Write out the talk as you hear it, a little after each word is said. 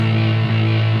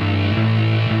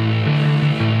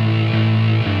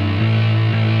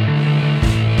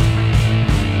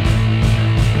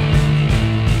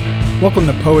Welcome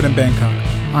to Poet in Bangkok.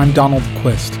 I'm Donald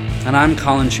Quist. And I'm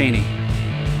Colin Chaney.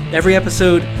 Every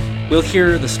episode, we'll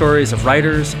hear the stories of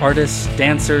writers, artists,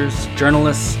 dancers,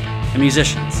 journalists, and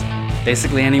musicians.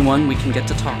 Basically anyone we can get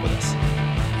to talk with us.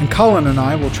 And Colin and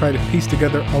I will try to piece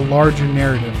together a larger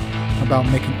narrative about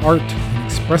making art and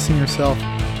expressing yourself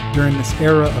during this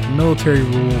era of military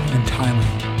rule in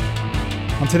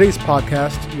Thailand. On today's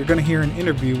podcast, you're going to hear an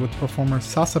interview with performer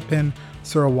Sasapin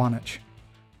Surawanich,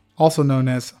 also known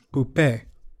as Pupe,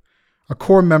 a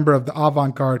core member of the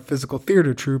avant-garde physical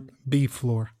theater troupe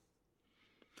B-Floor.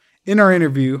 In our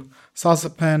interview,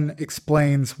 Sasapin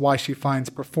explains why she finds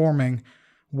performing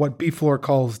what B-Floor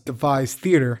calls devised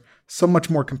theater so much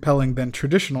more compelling than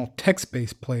traditional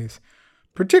text-based plays,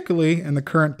 particularly in the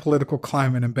current political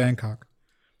climate in Bangkok.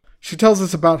 She tells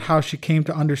us about how she came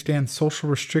to understand social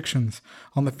restrictions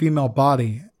on the female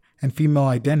body and female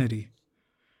identity,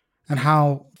 and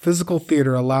how physical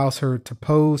theater allows her to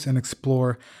pose and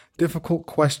explore difficult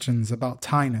questions about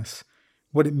Thainess,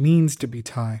 what it means to be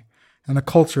Thai, and a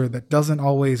culture that doesn't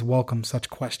always welcome such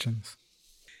questions.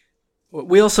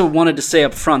 We also wanted to say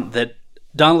up front that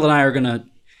Donald and I are going to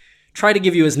try to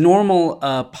give you as normal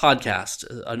a podcast,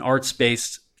 an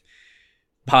arts-based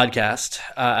podcast,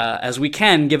 as we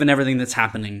can, given everything that's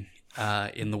happening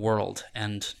in the world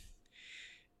and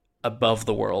above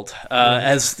the world,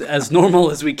 as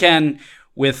normal as we can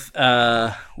with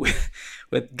goddamn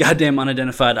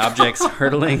unidentified objects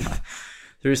hurtling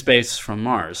through space from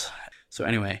Mars. So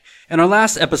anyway, in our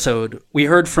last episode, we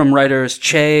heard from writers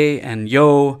Che and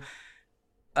Yo,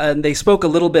 and they spoke a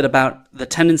little bit about the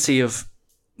tendency of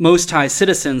most Thai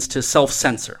citizens to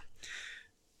self-censor.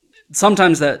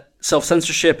 Sometimes that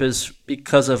self-censorship is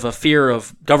because of a fear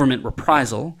of government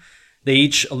reprisal. They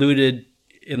each alluded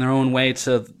in their own way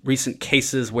to recent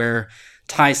cases where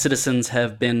Thai citizens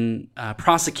have been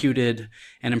prosecuted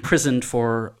and imprisoned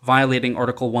for violating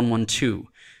Article 112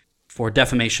 for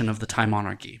defamation of the Thai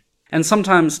monarchy. And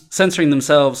sometimes censoring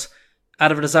themselves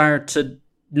out of a desire to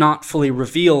not fully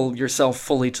reveal yourself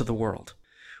fully to the world.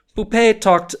 Pupe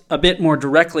talked a bit more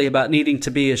directly about needing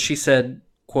to be, as she said,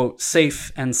 quote,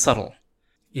 safe and subtle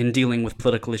in dealing with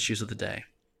political issues of the day.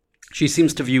 She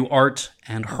seems to view art,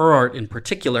 and her art in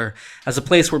particular, as a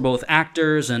place where both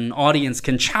actors and audience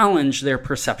can challenge their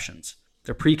perceptions,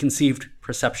 their preconceived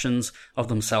perceptions of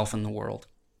themselves and the world.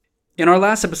 In our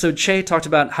last episode, Che talked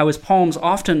about how his poems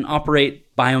often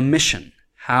operate by omission,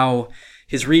 how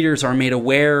his readers are made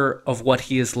aware of what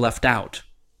he has left out,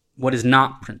 what is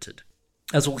not printed.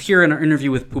 As we'll hear in our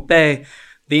interview with Pupe,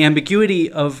 the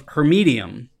ambiguity of her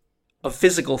medium, of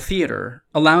physical theater,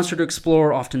 allows her to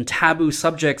explore often taboo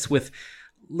subjects with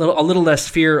a little less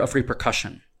fear of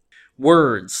repercussion.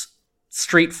 Words,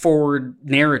 straightforward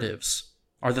narratives,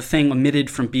 are the thing omitted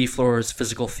from B-Floor's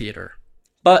physical theater.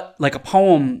 But, like a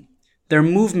poem, their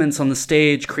movements on the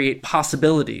stage create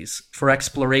possibilities for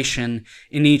exploration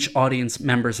in each audience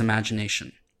member's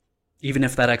imagination, even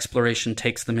if that exploration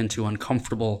takes them into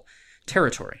uncomfortable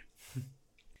territory.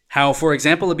 How, for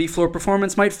example, a B-Floor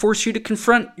performance might force you to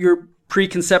confront your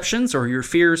preconceptions or your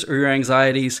fears or your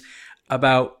anxieties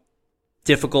about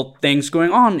difficult things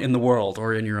going on in the world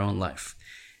or in your own life.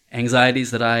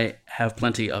 Anxieties that I have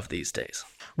plenty of these days.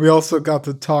 We also got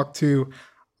to talk to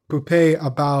Pupe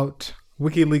about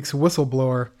WikiLeaks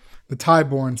whistleblower, the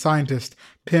Thai-born scientist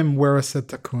Pim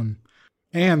Werasetakul,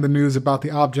 and the news about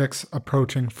the objects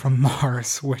approaching from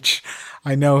Mars, which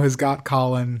I know has got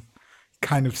Colin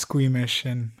kind of squeamish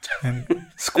and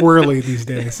squirrely these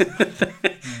days.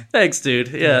 Thanks, dude.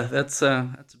 Yeah, that's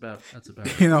about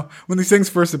it. You know, when these things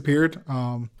first appeared,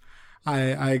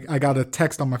 I got a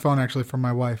text on my phone actually from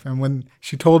my wife, and when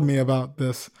she told me about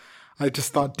this, I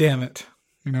just thought, damn it.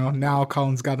 You know, now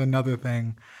Colin's got another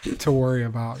thing to worry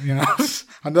about, you know,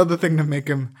 another thing to make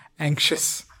him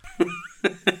anxious.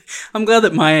 I'm glad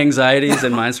that my anxieties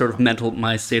and my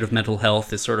state of mental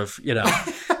health is sort of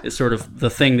the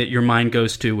thing that your mind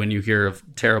goes to when you hear of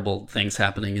terrible things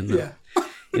happening in the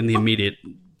immediate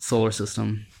solar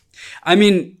system. I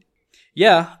mean,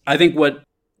 yeah, I think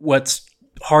what's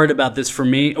hard about this for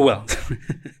me, well,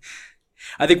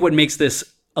 I think what makes this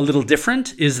a little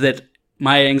different is that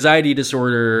my anxiety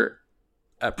disorder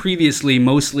previously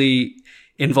mostly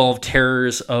involved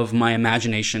terrors of my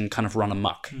imagination kind of run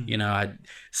amok. You know, I'd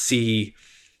see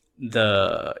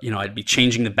I'd be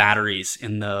changing the batteries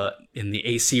in the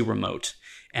AC remote,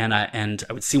 and I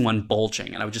would see one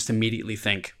bulging, and I would just immediately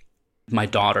think my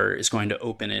daughter is going to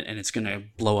open it and it's going to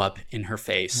blow up in her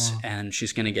face. Wow. And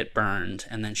she's going to get burned,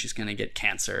 and then she's going to get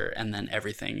cancer, and then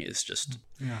everything is just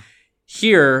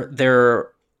Here there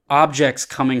are objects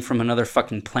coming from another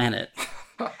fucking planet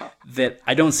that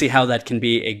I don't see how that can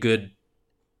be a good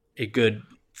a good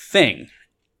thing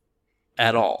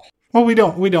at all. Well, we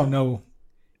don't know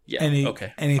Yeah.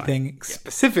 anything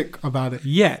specific about it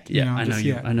yet. Yeah, I know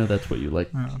you. Yet. I know that's what you like.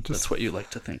 Just, that's what you like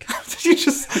to think. you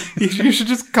should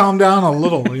just calm down a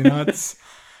little. It's.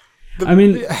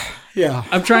 Yeah.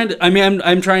 I'm trying to. I mean,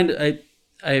 I'm trying to.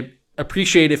 I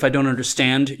appreciate if I don't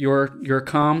understand your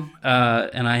calm,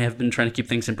 and I have been trying to keep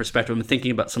things in perspective. I'm thinking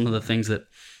about some of the things that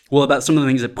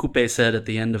Pupe said at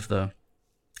the end of the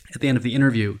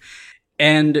interview.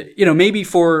 And, maybe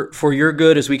for your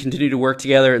good as we continue to work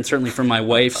together, and certainly for my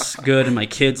wife's good and my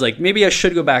kids, like maybe I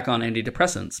should go back on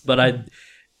antidepressants. But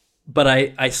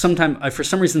I sometimes, for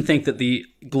some reason, think that the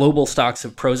global stocks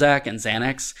of Prozac and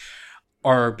Xanax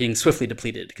are being swiftly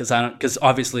depleted because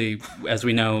obviously, as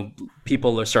we know,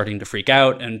 people are starting to freak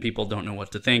out and people don't know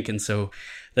what to think. And so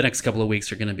the next couple of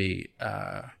weeks are going to be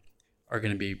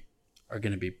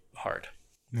hard.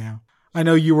 Yeah. I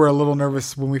know you were a little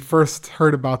nervous when we first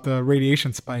heard about the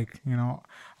radiation spike,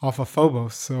 off of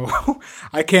Phobos. So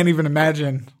I can't even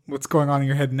imagine what's going on in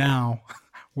your head now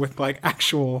with like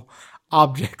actual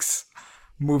objects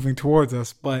moving towards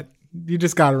us. But you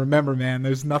just got to remember, man,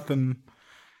 there's nothing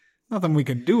we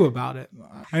can do about it.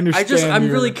 I understand.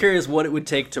 I'm really curious what it would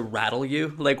take to rattle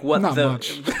you. Like what Not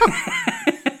much.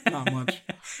 Not much.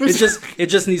 It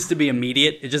just needs to be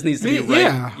immediate. It just needs to be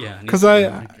right. Yeah. Because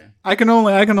I can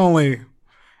only, if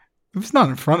it's not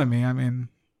in front of me, I mean,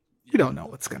 you don't know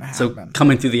what's going to happen. So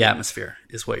coming through the atmosphere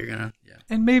is what you're going to, yeah.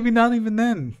 And maybe not even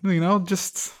then,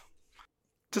 just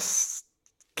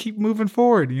keep moving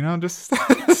forward, just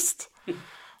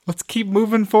let's keep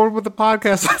moving forward with the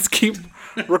podcast. Let's keep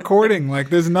recording. Like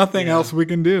there's nothing else we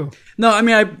can do. No, I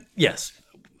mean, yes.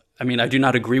 I mean, I do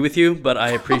not agree with you, but I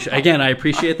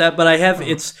appreciate that. But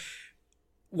it's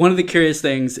one of the curious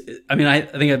things. I mean, I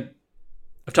think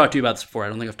I've talked to you about this before. I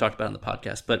don't think I've talked about it on the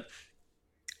podcast, but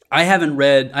I haven't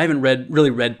really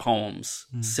read poems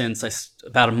since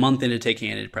about a month into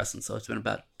taking antidepressants. So it's been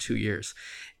about 2 years.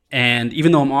 And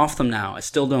even though I'm off them now, I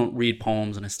still don't read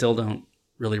poems and I still don't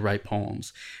really write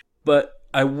poems. But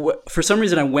for some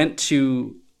reason, I went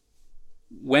to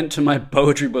my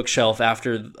poetry bookshelf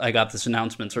after I got this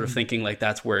announcement, sort of thinking like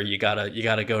that's where you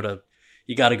gotta go to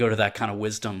that kind of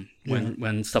wisdom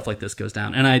when stuff like this goes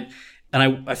down. And I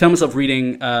found myself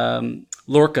reading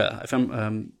Lorca. I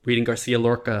found reading Garcia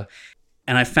Lorca,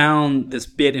 and I found this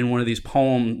bit in one of his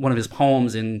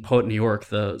poems in Poet New York,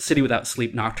 the City Without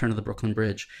Sleep Nocturne of the Brooklyn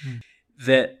Bridge,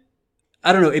 that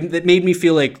I don't know. That made me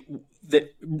feel like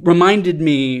that reminded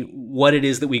me what it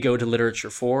is that we go to literature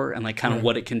for, and like kind of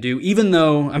what it can do. Even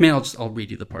though, I mean, I'll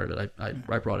read you the part of it.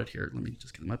 I brought it here. Let me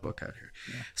just get my book out here.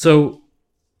 Yeah. So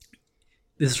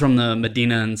this is from the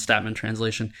Medina and Statman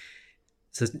translation.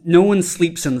 It says, "No one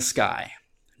sleeps in the sky.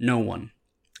 No one.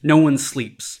 No one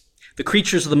sleeps. The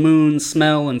creatures of the moon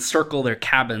smell and circle their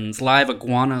cabins. Live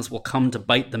iguanas will come to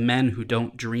bite the men who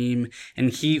don't dream,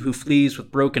 and he who flees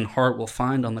with broken heart will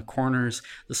find on the corners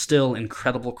the still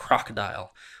incredible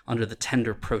crocodile under the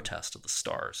tender protest of the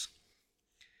stars."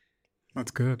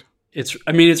 That's good. That's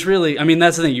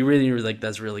the thing. You really like,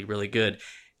 that's really, really good.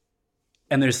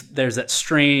 And there's that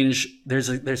strange,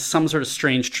 there's some sort of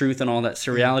strange truth in all that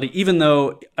surreality, even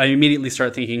though I immediately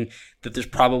start thinking that there's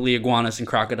probably iguanas and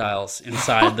crocodiles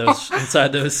inside those whales,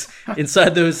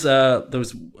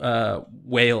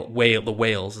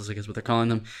 as I guess what they're calling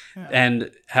them,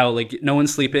 and how like no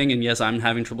one's sleeping, and yes, I'm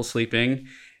having trouble sleeping.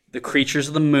 The creatures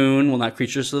of the moon, well, not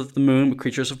creatures of the moon, but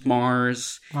creatures of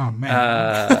Mars. Oh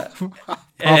man.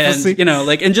 And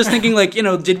and just thinking like,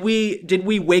 did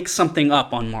we wake something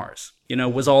up on Mars?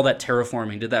 Was all that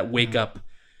terraforming? Did that wake up?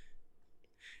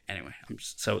 Anyway,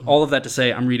 so all of that to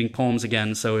say, I'm reading poems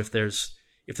again. So if there's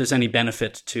any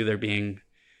benefit to there being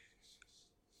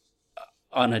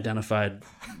unidentified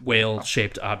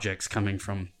whale-shaped objects coming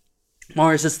from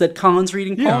Mars, it's that Colin's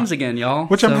reading poems again, y'all.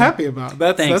 Which I'm happy about.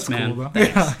 Thanks, that's man. Cool, though.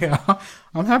 Yeah.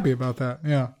 I'm happy about that.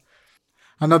 Yeah.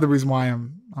 Another reason why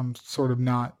I'm sort of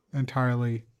not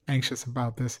entirely anxious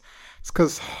about this is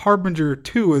because Harbinger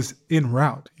 2 is en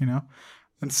route,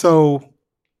 and so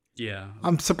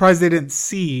I'm surprised they didn't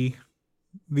see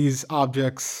these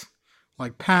objects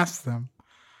like past them.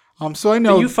 So I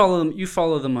know you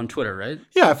follow them on Twitter, right?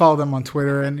 Yeah, I follow them on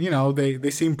Twitter, and they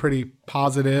seem pretty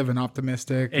positive and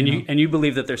optimistic. And you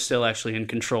believe that they're still actually in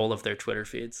control of their Twitter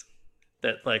feeds.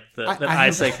 That like that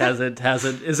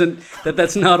ISEC isn't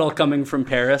that's not all coming from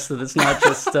Paris. That it's not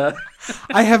just.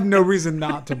 I have no reason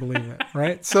not to believe it,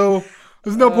 right? So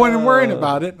there's no point in worrying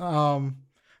about it.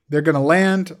 They're going to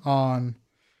land on,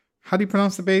 how do you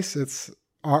pronounce the base? It's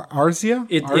Arzia?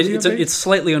 It's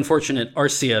slightly unfortunate.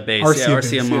 Arcia base.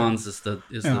 Arcia Mons is the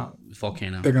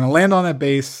volcano. They're going to land on that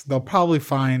base. They'll probably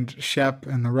find Shep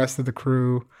and the rest of the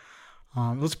crew.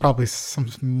 There's probably some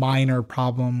minor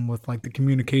problem with like the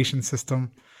communication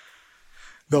system.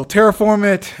 They'll terraform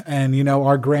it, and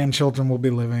our grandchildren will be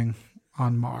living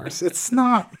on Mars. It's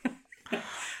not.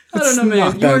 I don't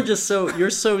know, man. You're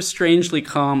so strangely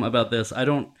calm about this. I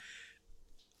don't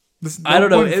know.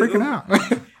 Freaking out.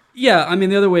 Yeah, I mean,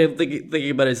 the other way of thinking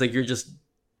about it is like you're just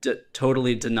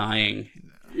totally denying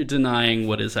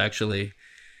what is actually.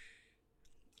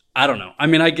 I don't know. I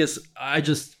mean,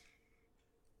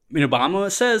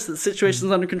 Obama says that the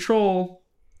situation's under control.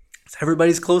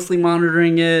 Everybody's closely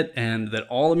monitoring it, and that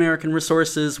all American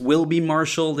resources will be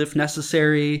marshaled if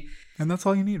necessary. And that's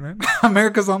all you need, right?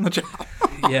 America's on the job.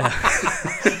 Yeah.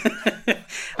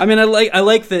 I mean, I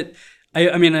like that.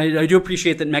 I do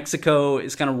appreciate that Mexico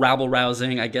is kind of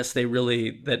rabble-rousing. I guess that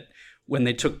when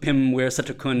they took Pim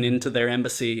Weerasethakul into their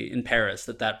embassy in Paris,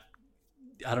 that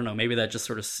I don't know, maybe that just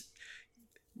sort of,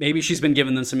 maybe she's been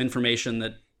giving them some information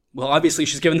that, well, obviously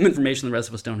she's given them information the rest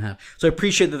of us don't have. So I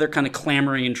appreciate that they're kind of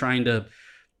clamoring and trying to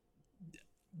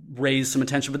raise some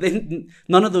attention. But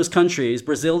none of those countries,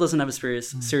 Brazil doesn't have a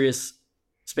serious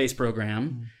space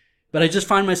program. But I just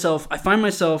find myself,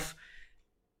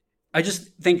 I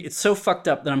just think it's so fucked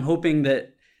up that I'm hoping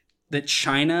that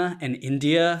China and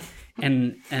India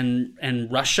and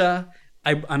Russia,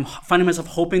 I'm finding myself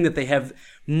hoping that they have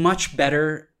much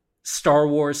better Star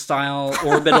Wars style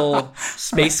orbital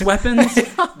space weapons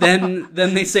than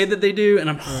they say that they do. And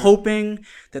I'm hoping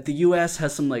that the US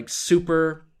has some like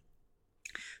super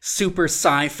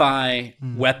sci-fi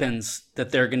weapons that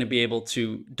they're going to be able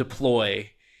to deploy.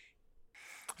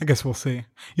 I guess we'll see.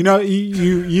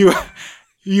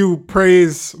 You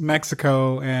praise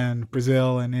Mexico and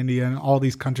Brazil and India and all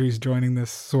these countries joining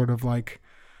this sort of like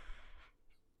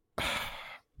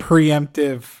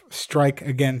preemptive strike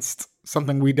against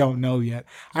something we don't know yet.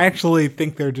 I actually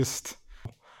think they're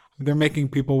making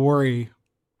people worry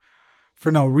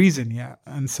for no reason yet.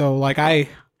 And so like I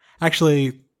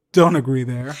actually don't agree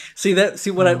there.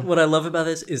 What I love about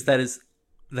this is that is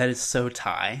so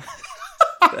Thai.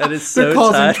 That is so they're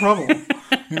causing Thai. trouble.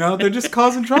 They're just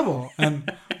causing trouble.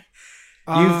 And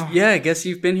I guess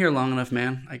you've been here long enough,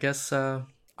 man. I guess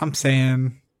I'm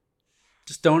saying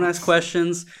just don't ask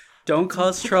questions. Don't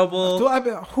cause trouble.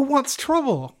 Who wants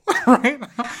trouble? Right?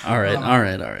 All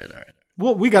right.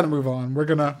 Well, we got to move on.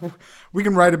 We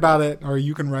can write about it, or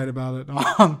you can write about it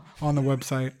on the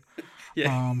website.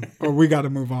 Yeah. Or we got to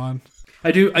move on.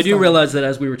 I do realize that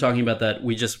as we were talking about that,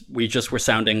 we just were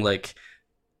sounding like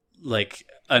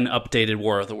an updated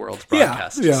War of the Worlds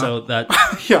broadcast. Yeah. So that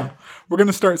we're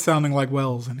gonna start sounding like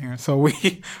Wells in here. So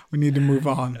we need to move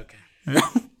on. Okay. Yeah.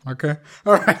 Okay.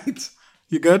 All right.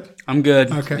 You good? I'm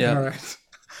good. Okay. Yeah. All right.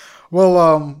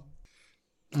 Well,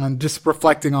 I'm just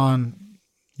reflecting on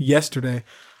yesterday.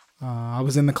 I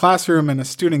was in the classroom and a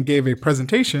student gave a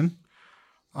presentation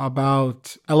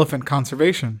about elephant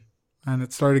conservation, and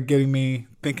it started getting me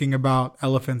thinking about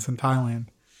elephants in Thailand.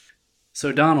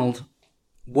 So, Donald,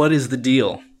 what is the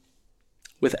deal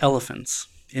with elephants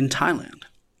in Thailand?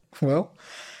 Well,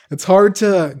 it's hard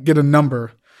to get a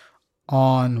number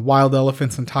on wild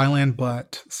elephants in Thailand,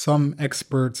 but some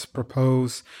experts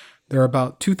propose there are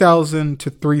about 2,000 to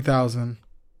 3,000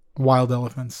 wild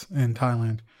elephants in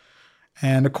Thailand.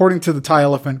 And according to the Thai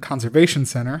Elephant Conservation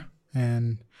Center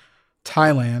in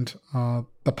Thailand,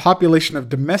 the population of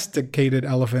domesticated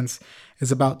elephants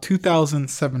is about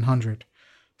 2,700.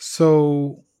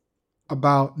 So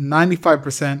about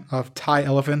 95% of Thai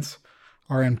elephants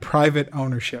are in private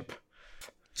ownership.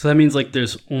 So that means like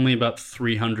there's only about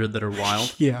 300 that are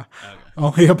wild? Yeah.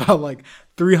 Okay. Only about like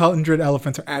 300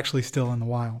 elephants are actually still in the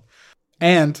wild.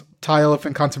 And Thai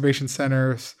Elephant Conservation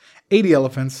Center's 80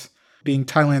 elephants being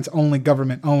Thailand's only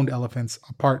government-owned elephants,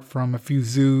 apart from a few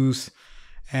zoos.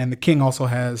 And the king also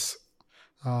has,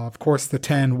 of course, the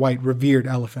 10 white revered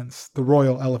elephants, the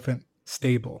Royal Elephant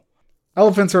Stable.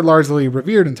 Elephants are largely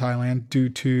revered in Thailand due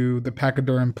to the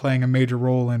pachyderm playing a major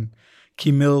role in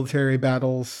key military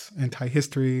battles in Thai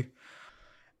history.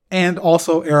 And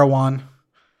also Erawan,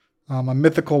 a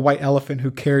mythical white elephant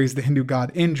who carries the Hindu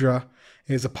god Indra,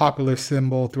 is a popular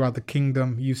symbol throughout the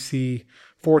kingdom. You see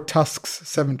 4 tusks,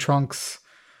 7 trunks.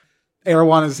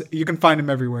 Erawan you can find him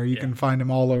everywhere. You can find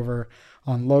him all over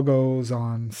on logos,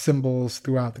 on symbols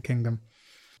throughout the kingdom.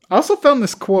 I also found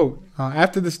this quote.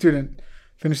 After the student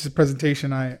finished his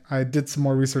presentation, I did some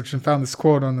more research and found this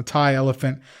quote on the Thai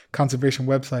Elephant Conservation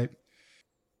website.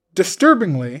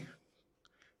 Disturbingly,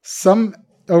 some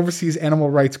overseas animal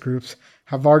rights groups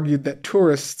have argued that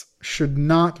tourists should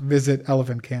not visit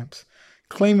elephant camps,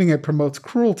 claiming it promotes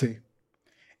cruelty.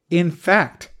 In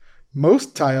fact,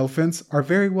 most Thai elephants are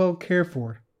very well cared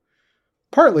for,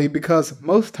 partly because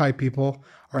most Thai people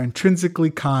are intrinsically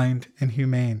kind and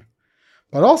humane,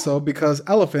 but also because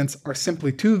elephants are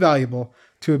simply too valuable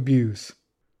to abuse.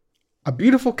 A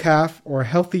beautiful calf or a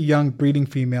healthy young breeding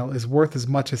female is worth as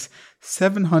much as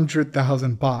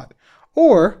 700,000 baht,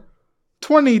 or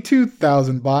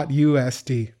 22,000 baht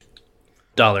USD.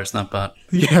 Dollars, not baht.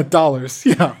 Yeah, dollars.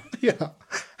 Yeah.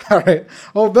 All right.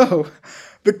 Although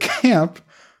the camp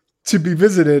to be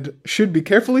visited should be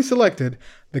carefully selected,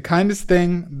 the kindest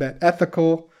thing that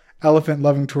ethical,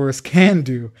 elephant-loving tourists can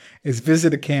do is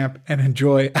visit a camp and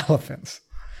enjoy elephants.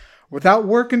 Without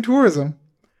work and tourism,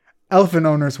 elephant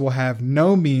owners will have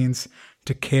no means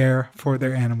to care for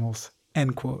their animals.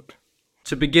 End quote.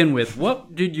 To begin with,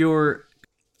 what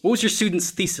was your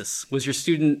student's thesis? Was your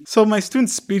student... So my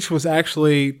student's speech was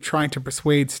actually trying to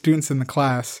persuade students in the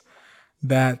class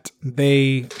that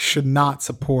they should not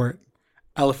support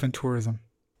elephant tourism.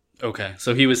 Okay,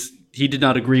 so he did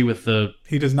not agree with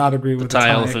He does not agree with the Thai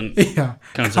elephant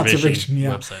conservation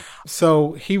website.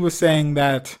 So he was saying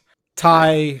that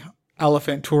Thai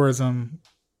elephant tourism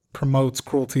promotes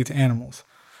cruelty to animals,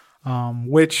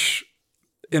 which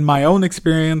in my own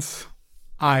experience,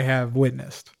 I have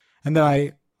witnessed. And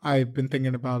then I've been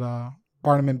thinking about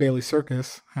Barnum and Bailey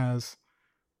Circus has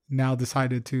now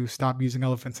decided to stop using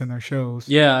elephants in their shows.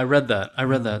 Yeah, I read that.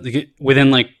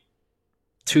 Within like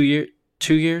 3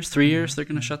 years, they're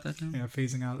going to shut that down? Yeah,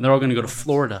 phasing out. They're all going to go to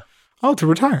Florida. Oh, to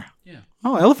retire? Yeah.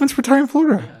 Oh, elephants retire in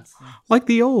Florida? Yeah, like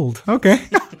the old. Okay.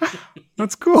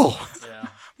 That's cool. Yeah.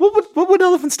 What would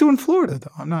elephants do in Florida,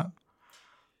 though? I'm not...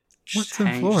 What's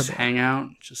in Florida? Just hang out.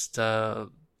 Just vote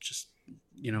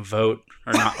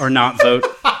or not vote.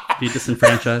 Be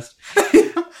disenfranchised.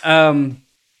 Do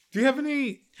you have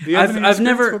any? I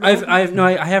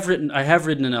have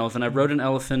ridden an elephant. I rode an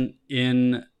elephant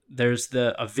in. There's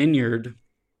a vineyard.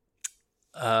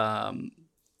 A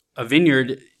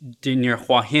vineyard near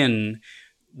Hua Hin,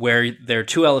 where there are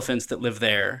two elephants that live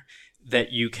there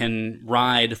that you can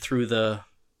ride through the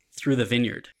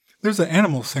vineyard. There's an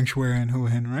animal sanctuary in Hua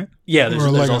Hin, right? Yeah,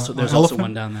 there's also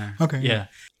one down there. Okay. Yeah.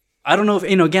 I don't know if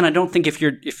again, I don't think if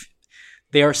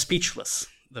they are speechless,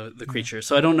 the creatures.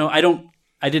 So I don't know.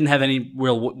 I didn't have any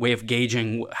real way of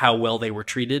gauging how well they were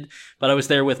treated, but I was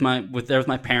there with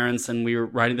my parents, and we were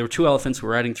riding. There were two elephants we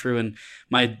were riding through, and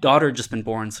my daughter had just been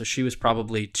born, so she was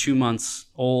probably 3 months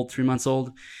old,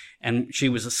 and she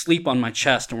was asleep on my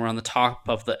chest, and we're on the top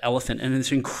of the elephant, and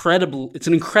it's an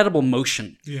incredible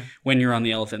motion when you're on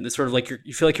the elephant. It's sort of like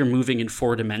you feel like you're moving in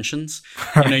 4 dimensions.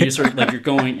 Right. You're sort of like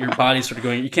your body's sort of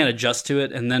going, you can't adjust to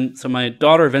it. And then, so my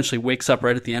daughter eventually wakes up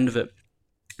right at the end of it.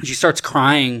 She starts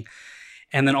crying.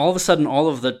 And then all of a sudden, all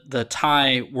of the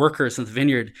Thai workers in the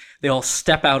vineyard, they all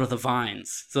step out of the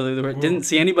vines. So they didn't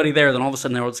see anybody there. Then all of a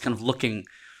sudden, they were just kind of looking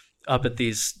up at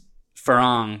these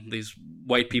Farang, these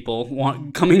white people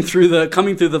coming through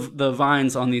the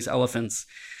vines on these elephants.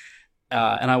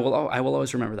 And I will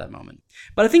always remember that moment.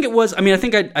 But I think it was. I mean, I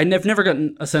think I've never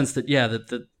gotten a sense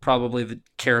that probably the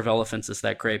care of elephants is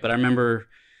that great. But I remember,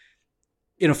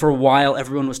 for a while,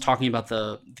 everyone was talking about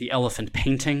the elephant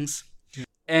paintings.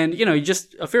 And,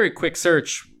 just a very quick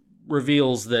search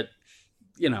reveals that,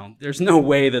 there's no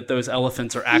way that those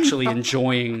elephants are actually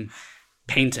enjoying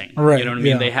painting. Right, you know what I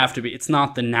mean? Yeah. They have to be. It's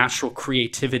not the natural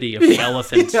creativity of the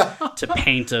elephant to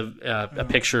paint a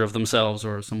picture of themselves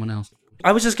or someone else.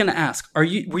 I was just going to ask, were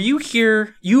you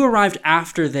here? You arrived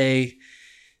after they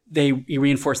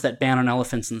reinforced that ban on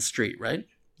elephants in the street, right?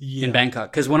 Yeah. In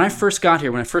Bangkok. Because when I first got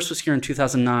here, when I first was here in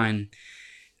 2009,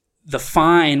 the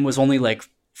fine was only like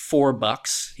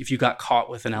 $4 if you got caught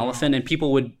with an elephant, and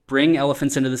people would bring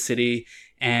elephants into the city,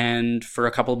 and for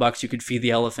a couple of bucks you could feed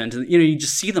the elephant. And you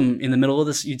just see them in the middle of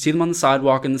this. You'd see them on the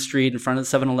sidewalk in the street in front of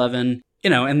the 7-Eleven.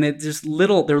 And they're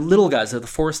little guys. They're the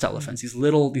forest elephants. These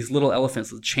little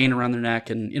elephants with a chain around their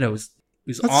neck, and it was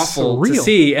awful surreal to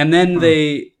see. And then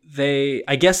they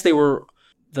I guess the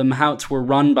mahouts were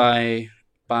run by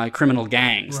criminal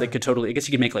gangs. Right. They could totally. I guess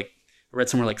you could make I read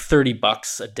somewhere like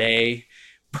 $30 a day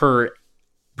per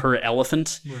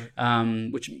elephant, right.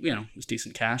 Which was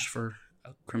decent cash for a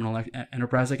criminal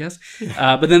enterprise, I guess.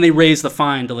 Yeah. But then they raised the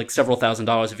fine to several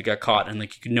 $1,000s if you got caught, and you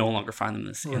could no longer find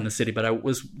them in the city. But I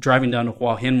was driving down to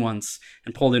Hua Hin once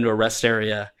and pulled into a rest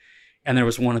area, and there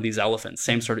was one of these elephants,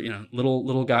 same sort of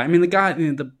little guy. I mean, the guy,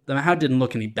 the mahout didn't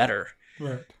look any better.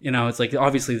 Right. It's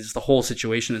obviously just the whole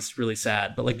situation is really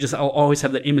sad, but I'll always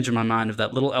have that image in my mind of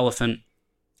that little elephant,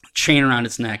 chain around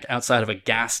its neck outside of a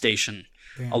gas station.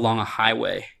 Damn. Along a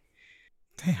highway.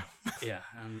 Damn. Yeah,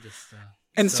 I'm just...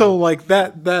 And so like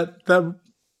that.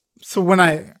 So when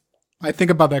I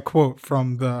think about that quote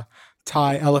from the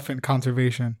Thai elephant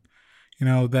conservation,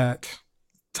 that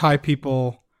Thai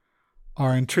people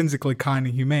are intrinsically kind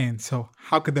and humane. So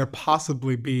how could there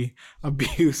possibly be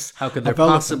abuse? How could there of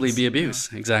elephants? possibly be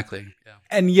abuse? Exactly. Yeah.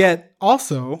 And yet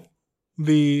also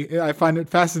I find it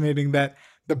fascinating that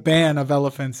the ban of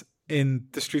elephants in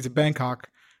the streets of Bangkok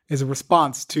is a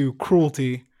response to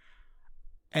cruelty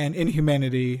and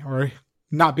inhumanity, or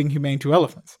not being humane to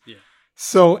elephants. Yeah.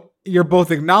 So you're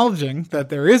both acknowledging that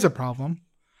there is a problem,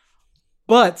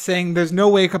 but saying there's no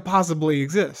way it could possibly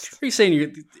exist. Are you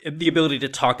saying the ability to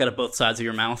talk out of both sides of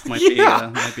your mouth might be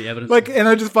evidence? And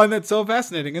I just find that so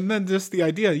fascinating. And then just the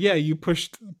idea, you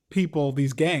pushed people,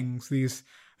 these gangs, these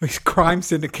crime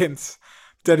syndicates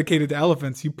dedicated to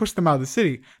elephants, you pushed them out of the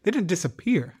city. They didn't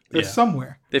disappear. They're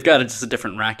somewhere. They've got just a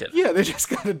different racket. Yeah, they just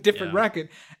got a different racket.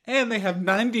 And they have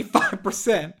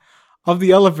 95% of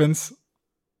the elephants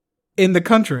in the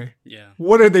country. Yeah.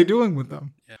 What are they doing with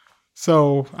them? Yeah.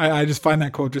 So I just find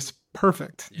that quote just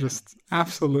perfect. Yeah. Just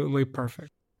absolutely perfect.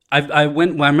 I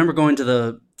remember going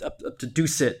to up to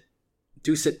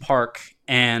Dusit Park,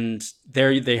 and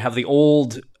there they have the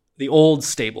old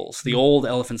stables, the old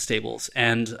elephant stables,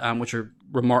 and which are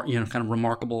kind of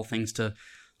remarkable things to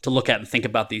look at and think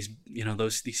about these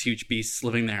these huge beasts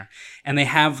living there. And they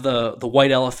have the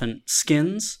white elephant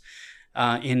skins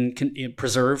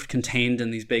preserved, contained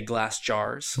in these big glass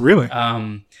jars. Really?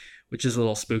 Which is a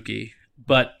little spooky,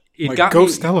 but it like got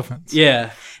ghost me, elephants.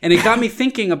 Yeah, and it got me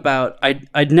thinking about It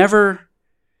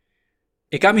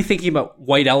got me thinking about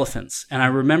white elephants, and I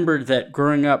remembered that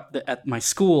growing up at my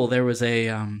school, there was a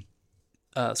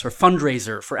sort of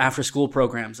fundraiser for after-school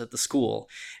programs at the school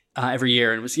every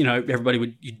year. And it was, everybody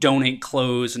would donate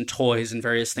clothes and toys and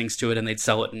various things to it, and they'd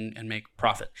sell it and make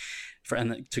profit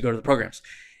to go to the programs.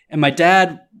 And my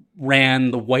dad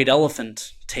ran the white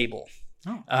elephant table,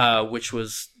 which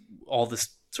was all this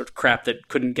sort of crap that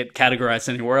couldn't get categorized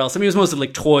anywhere else. I mean, it was mostly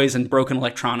like toys and broken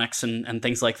electronics and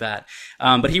things like that.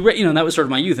 But that was sort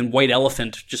of my youth. And white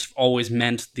elephant just always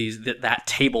meant that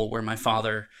table where my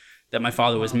father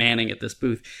was manning at this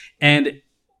booth. And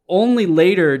only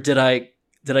later did I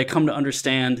come to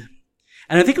understand.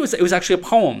 And I think it was actually a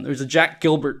poem. There's a Jack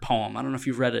Gilbert poem. I don't know if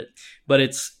you've read it, but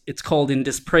it's called In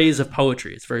Dispraise of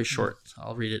Poetry. It's very short, so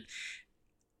I'll read it.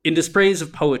 In Dispraise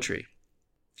of Poetry.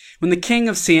 When the king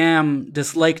of Siam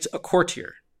disliked a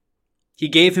courtier, he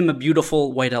gave him a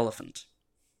beautiful white elephant.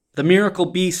 The miracle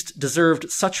beast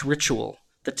deserved such ritual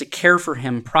that to care for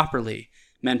him properly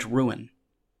meant ruin.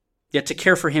 Yet to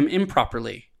care for him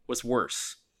improperly was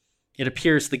worse. It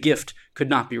appears the gift could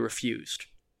not be refused.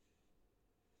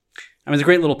 I mean, it's a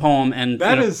great little poem, and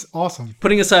that is awesome.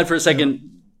 Putting aside for a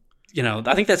second,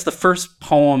 I think that's the first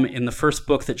poem in the first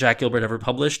book that Jack Gilbert ever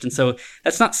published, and so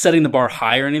that's not setting the bar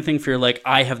high or anything. For like,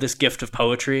 I have this gift of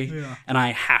poetry, and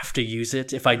I have to use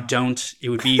it. If I don't, it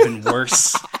would be even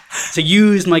worse. To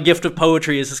use my gift of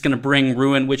poetry is just going to bring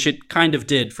ruin, which it kind of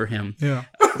did for him. Yeah,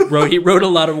 he wrote a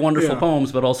lot of wonderful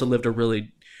poems, but also lived a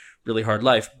really, really hard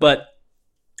life. But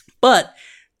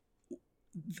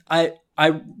I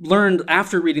learned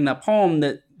after reading that poem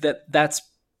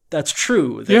that's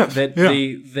true.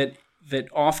 That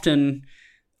often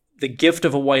the gift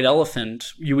of a white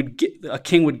elephant, a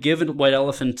king would give a white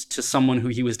elephant to someone who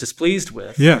he was displeased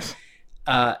with. Yes.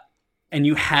 And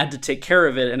you had to take care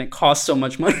of it, and it cost so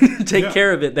much money to take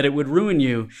care of it that it would ruin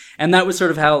you. And that was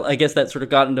sort of how, I guess, that sort of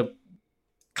got into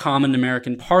common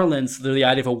American parlance, the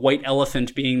idea of a white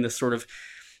elephant being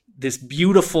this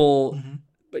beautiful,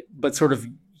 but sort of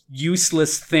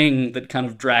useless thing that kind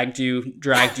of dragged you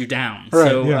down. Right,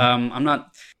 so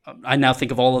I now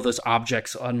think of all of those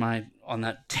objects on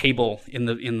that table in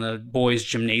the boys'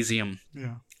 gymnasium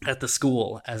at the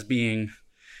school as being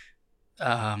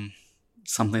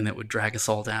something that would drag us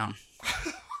all down.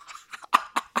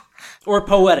 or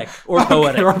poetic. Or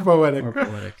poetic.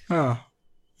 Oh.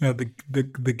 Yeah,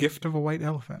 the gift of a white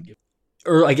elephant.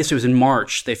 Or I guess it was in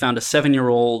March, they found a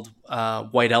 7-year-old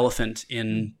white elephant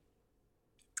in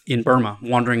Burma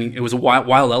wandering. It was a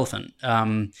wild elephant.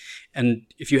 And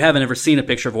if you haven't ever seen a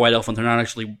picture of a white elephant, they're not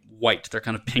actually white. They're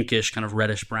kind of pinkish, kind of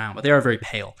reddish brown, but they are very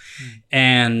pale.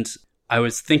 And I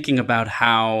was thinking about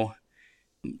how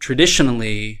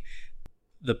traditionally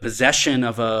the possession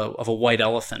of a white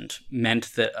elephant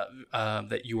meant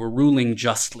that you were ruling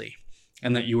justly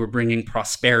and that you were bringing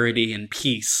prosperity and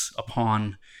peace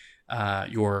upon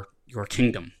your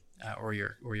kingdom or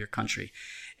your country.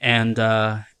 And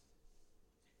I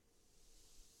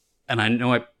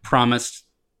know I promised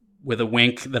with a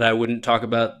wink that I wouldn't talk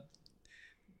about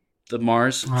the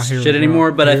Mars Here we shit go.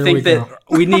 anymore, but I Here think we that go.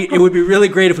 it would be really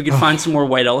great if we could find some more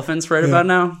white elephants right about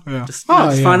now. Yeah. Just,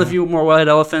 Oh, find a yeah. few more white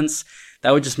elephants.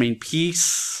 That would just mean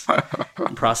peace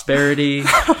and prosperity.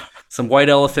 Some white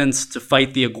elephants to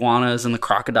fight the iguanas and the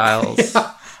crocodiles.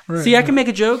 Right. See, I can make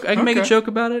a joke. I can make a Okay. joke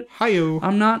about it. Hi-yo.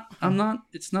 I'm not,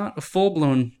 it's not a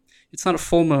full-blown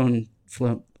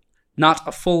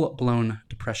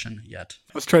depression yet.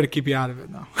 Let's try to keep you out of it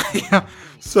now. Yeah.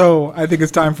 So I think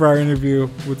it's time for our interview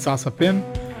with Sasapin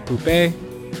Pupe.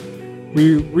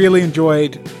 We really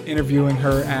enjoyed interviewing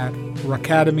her at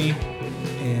Rockademy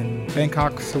in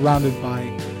Bangkok, surrounded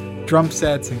by drum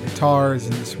sets and guitars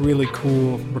in this really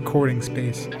cool recording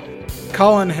space.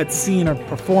 Colin had seen a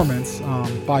performance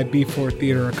by B4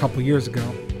 Theater a couple years ago,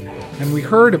 and we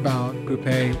heard about Pupe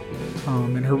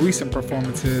in her recent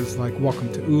performances like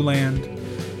Welcome to Ooland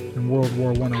and World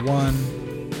War 101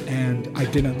 and I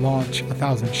Didn't Launch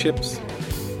 1,000 Ships.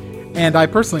 And I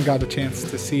personally got a chance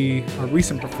to see a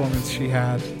recent performance she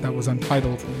had that was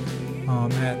untitled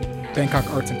at Bangkok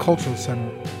Arts and Cultural Center,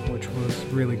 which was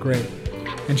really great.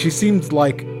 And she seemed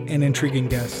like an intriguing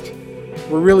guest.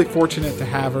 We're really fortunate to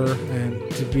have her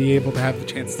and to be able to have the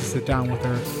chance to sit down with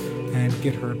her and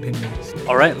get her opinions.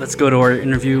 All right, let's go to our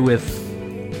interview with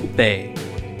Pupe.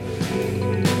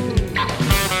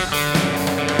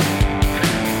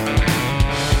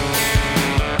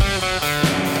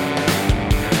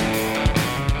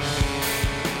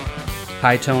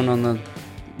 High tone on the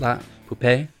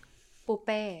Pupe.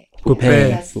 Pupe. Pupe.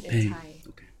 Yes, Pupe. in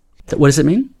Thai. What does it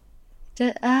mean?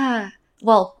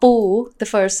 Well, pu, the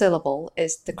first syllable,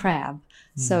 is the crab.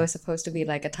 So it's supposed to be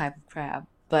like a type of crab,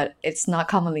 but it's not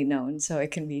commonly known, so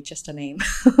it can be just a name.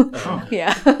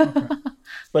 Yeah.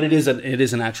 But it is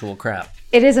an actual crab.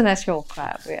 It is an actual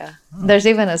crab, yeah. There's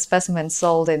even a specimen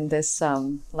sold in this,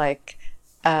 a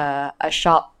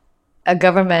shop, a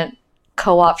government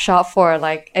co-op shop for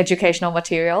like educational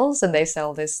materials, and they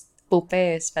sell this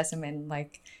pupe specimen,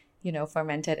 like,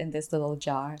 fermented in this little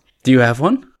jar. Do you have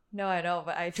one? No, I don't,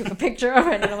 but I took a picture of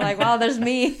it and I'm like, wow, there's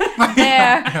me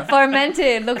there,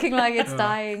 fermented, looking like it's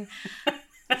dying.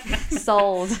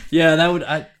 Sold. Yeah, that would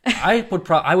I would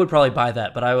probably buy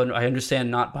that, but I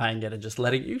understand not buying it and just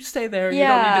letting you stay there. You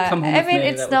don't need to come home with me.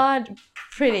 it's not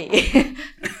pretty.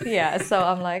 Yeah, so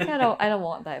I'm like, I don't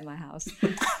want that in my house.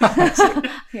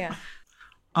 Yeah.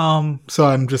 So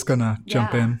I'm just gonna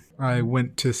jump Yeah. in. I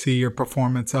went to see your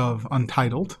performance of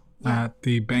Untitled at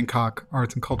the Bangkok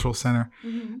Arts and Cultural Center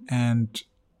and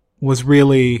was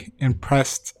really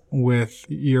impressed with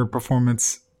your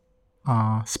performance,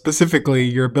 specifically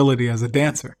your ability as a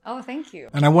dancer. Oh, thank you.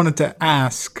 And I wanted to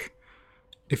ask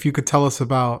if you could tell us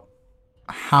about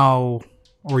how,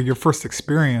 or your first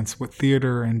experience with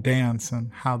theater and dance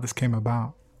and how this came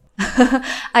about.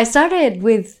 I started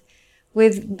with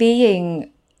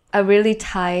being a really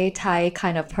Thai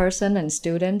kind of person and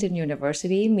student in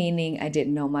university, meaning I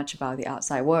didn't know much about the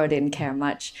outside world, didn't care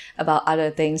much about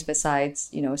other things besides,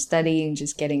 studying,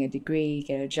 just getting a degree,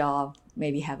 get a job,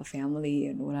 maybe have a family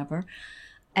and whatever.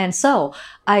 And so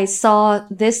I saw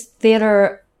this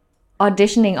theater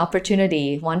auditioning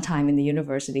opportunity one time in the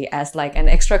university as like an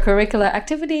extracurricular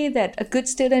activity that a good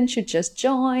student should just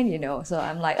join, So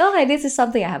I'm like, okay, this is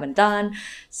something I haven't done.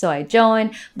 So I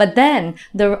joined. But then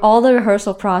all the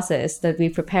rehearsal process that we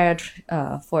prepared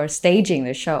for staging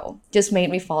the show just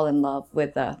made me fall in love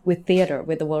with theater,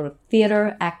 with the world of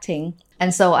theater, acting.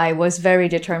 And so I was very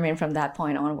determined from that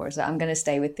point onwards that I'm going to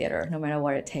stay with theater no matter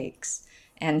what it takes.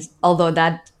 And although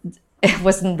that it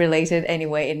wasn't related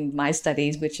anyway in my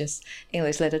studies, which is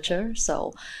English literature.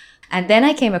 So, and then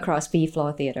I came across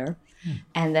B-Floor Theater,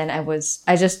 and then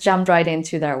I just jumped right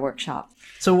into their workshop.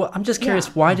 So I'm just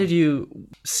curious, why did you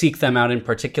seek them out in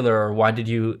particular, or why did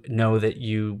you know that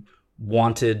you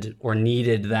wanted or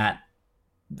needed that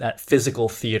physical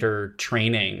theater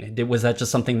training? Was that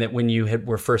just something that when you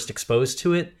were first exposed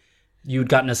to it, you'd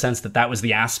gotten a sense that was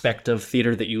the aspect of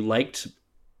theater that you liked,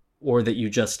 or that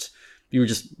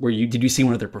did you see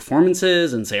one of their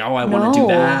performances and say, oh, I want to do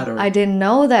that? Or? I didn't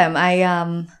know them.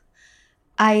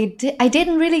 I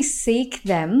didn't really seek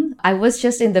them. I was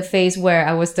just in the phase where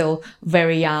I was still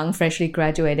very young, freshly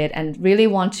graduated, and really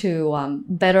want to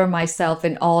better myself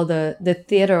in all the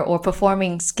theater or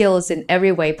performing skills in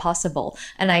every way possible.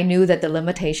 And I knew that the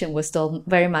limitation was still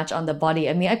very much on the body.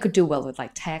 I mean, I could do well with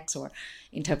like text or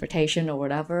interpretation or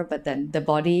whatever, but then the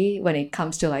body, when it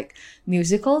comes to like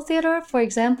musical theater, for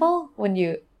example,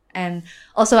 and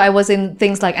also I was in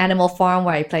things like Animal Farm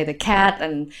where I played the cat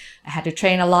and I had to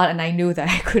train a lot, and I knew that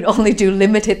I could only do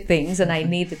limited things and I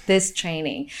needed this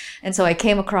training. And so I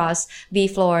came across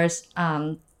B-Floor's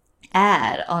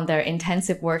add on their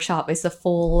intensive workshop is a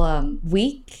full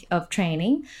week of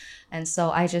training. And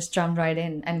so I just jumped right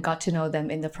in and got to know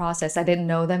them in the process. I didn't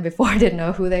know them before. I didn't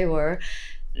know who they were,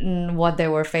 what they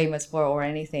were famous for or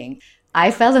anything.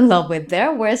 I fell in love with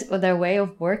their way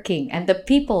of working and the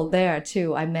people there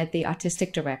too. I met the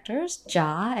artistic directors,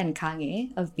 Ja and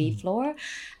Kangye of B-Floor,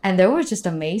 and they were just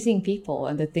amazing people.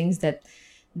 And the things that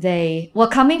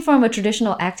coming from a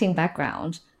traditional acting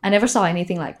background, I never saw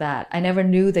anything like that. I never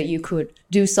knew that you could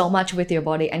do so much with your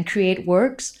body and create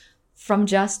works from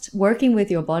just working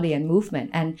with your body and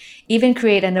movement, and even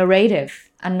create a narrative,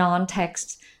 a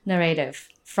non-text narrative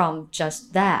from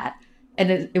just that.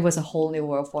 And it was a whole new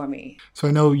world for me. So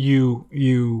I know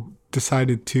you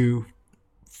decided to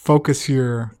focus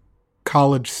your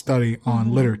college study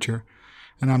on literature.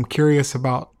 And I'm curious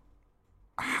about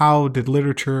how did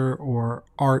literature or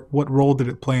art, what role did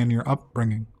it play in your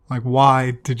upbringing? Like,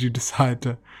 why did you decide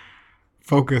to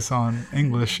focus on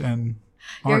English and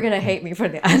You're art? going to hate me for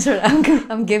the answer that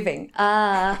I'm giving.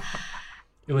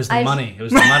 It was the money. It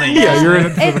was the money. Yeah, you're in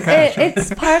it for the cash.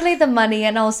 It's partly the money,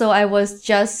 and also I was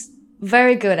just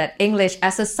very good at English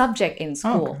as a subject in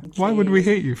school. Okay. Why would we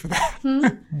hate you for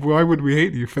that? Why would we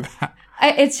hate you for that?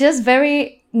 It's just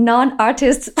very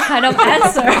non-artist kind of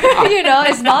answer.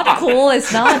 It's not cool.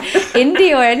 It's not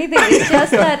indie or anything. It's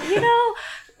just that,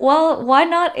 well, why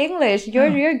not English?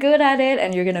 You're good at it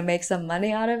and you're going to make some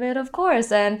money out of it, of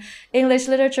course. And English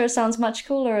literature sounds much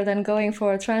cooler than going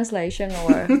for a translation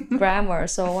or grammar.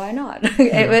 So why not?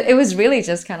 It was really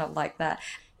just kind of like that.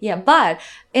 Yeah. But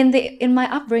in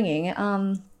my upbringing,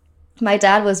 my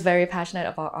dad was very passionate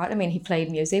about art. I mean, he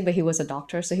played music, but he was a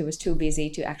doctor, so he was too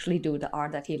busy to actually do the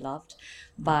art that he loved.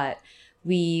 But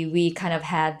we kind of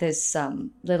had this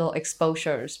little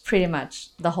exposures pretty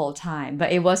much the whole time,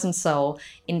 but it wasn't so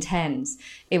intense.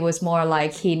 It was more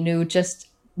like he knew just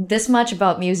this much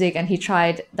about music, and he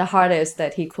tried the hardest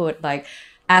that he could, like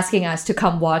asking us to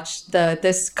come watch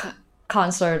this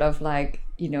concert of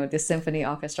the symphony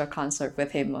orchestra concert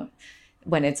with him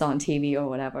when it's on TV or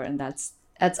whatever. And that's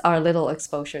our little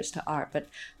exposures to art, but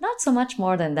not so much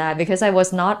more than that, because I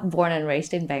was not born and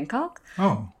raised in Bangkok.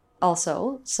 Oh.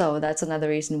 Also, so that's another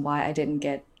reason why I didn't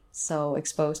get so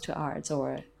exposed to arts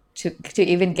or to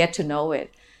even get to know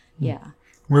it. Yeah.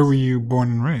 Where were you born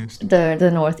and raised?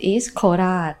 The Northeast,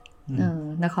 Korat,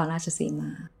 Nakhon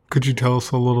Ratchasima. Could you tell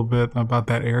us a little bit about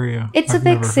that area? It's I've a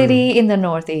big never city heard. in the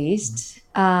Northeast.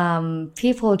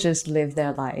 People just live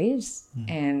their lives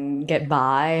and get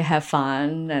by, have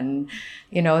fun, and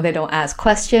they don't ask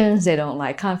questions, they don't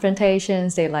like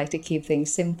confrontations, they like to keep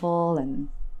things simple and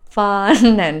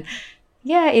fun and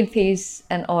in peace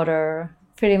and order,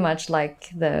 pretty much like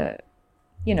the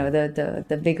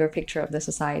bigger picture of the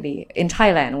society in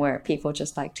Thailand, where people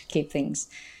just like to keep things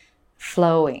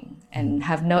flowing and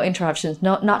have no interruptions,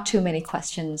 not too many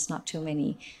questions, not too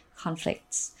many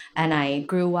conflicts. And I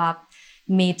grew up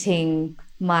meeting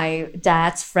my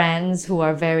dad's friends who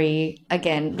are very,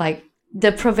 again, like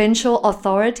the provincial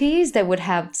authorities that would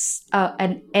have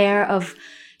an air of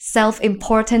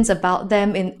self-importance about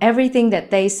them in everything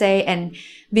that they say. And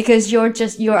because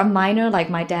you're a minor, like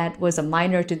my dad was a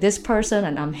minor to this person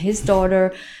and I'm his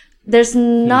daughter, there's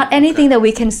not anything that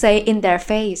we can say in their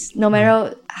face, no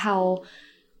matter how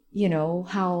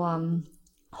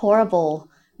horrible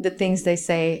the things they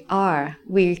say are.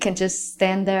 We can just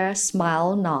stand there,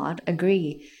 smile, nod,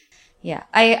 agree. Yeah,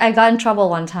 I got in trouble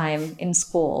one time in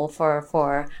school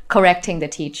for correcting the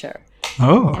teacher.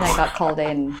 Oh. And I got called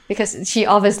in because she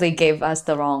obviously gave us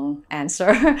the wrong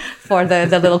answer for the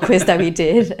little quiz that we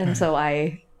did. And so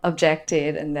I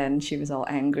objected, and then she was all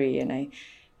angry, and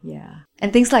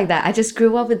and things like that. I just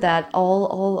grew up with that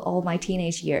all my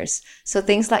teenage years. So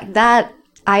things like that,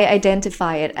 I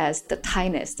identify it as the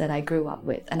Thainess that I grew up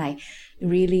with, and I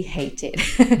really hate it.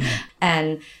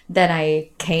 And then I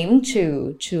came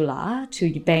to Chula,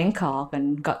 to Bangkok,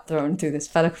 and got thrown through this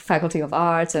faculty of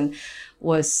arts and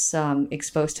was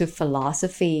exposed to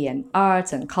philosophy and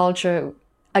arts and culture.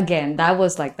 Again, that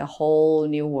was like the whole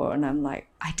new world. And I'm like,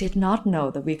 I did not know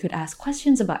that we could ask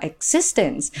questions about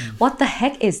existence. What the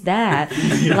heck is that?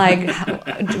 Like,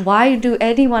 why do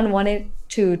anyone want it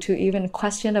to even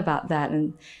question about that?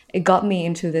 And it got me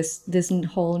into this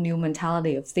whole new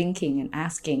mentality of thinking and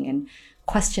asking and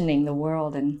questioning the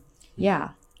world. And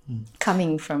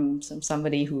coming from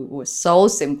somebody who was so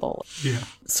simple. Yeah.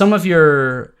 Some of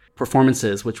your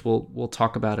performances, which we'll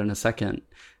talk about in a second,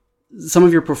 some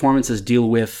of your performances deal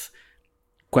with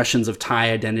questions of Thai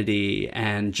identity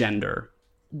and gender.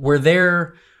 Were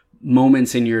there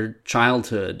moments in your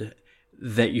childhood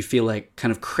that you feel like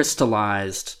kind of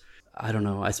crystallized I don't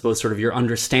know, I suppose sort of your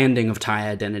understanding of Thai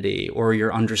identity or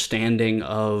your understanding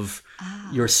of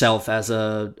yourself as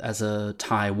a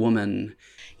Thai woman?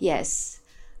 Yes.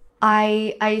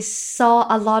 I saw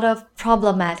a lot of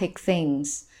problematic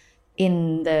things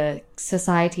in the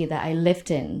society that I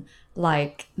lived in,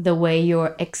 like the way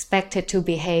you're expected to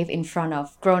behave in front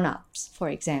of grown-ups, for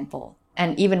example,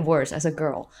 and even worse as a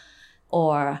girl,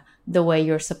 or the way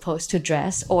you're supposed to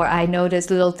dress. Or I noticed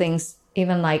little things,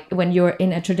 even like when you're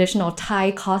in a traditional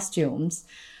Thai costumes,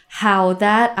 how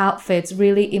that outfit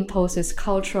really imposes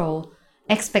cultural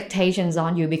expectations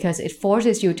on you because it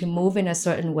forces you to move in a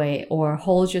certain way or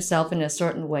hold yourself in a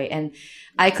certain way. And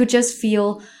I could just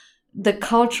feel the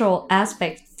cultural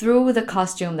aspect through the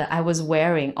costume that I was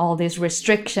wearing, all these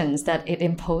restrictions that it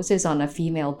imposes on a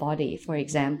female body, for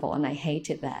example. And I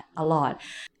hated that a lot.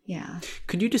 Yeah.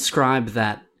 Could you describe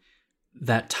that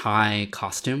Thai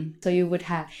costume? So you would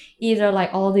have either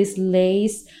like all these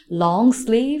lace long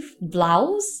sleeve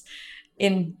blouse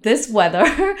in this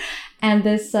weather and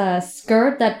this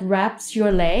skirt that wraps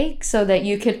your leg so that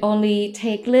you could only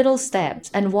take little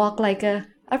steps and walk like a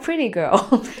pretty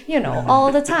girl,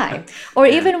 all the time. Or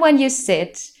even when you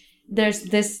sit, there's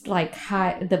this like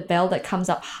the belt that comes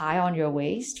up high on your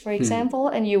waist, for example,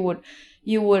 and you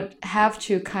would have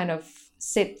to kind of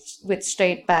sit with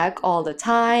straight back all the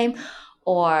time.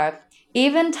 Or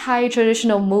even Thai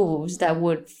traditional moves that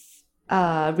would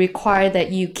require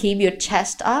that you keep your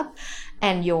chest up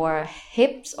and your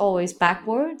hips always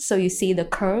backwards, so you see the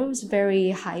curves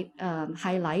very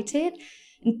highlighted,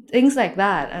 things like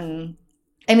that. And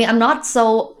I mean,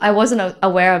 I wasn't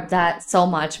aware of that so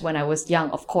much when I was young,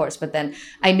 of course, but then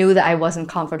I knew that I wasn't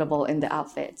comfortable in the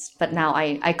outfits. But now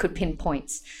I could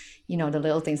pinpoint, the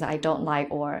little things that I don't like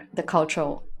or the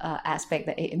cultural aspect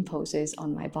that it imposes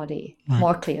on my body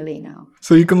more clearly now.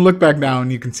 So you can look back now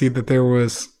and you can see that there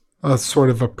was a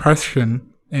sort of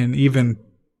oppression and even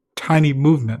tiny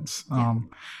movements.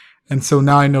 And so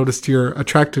now I noticed you're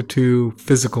attracted to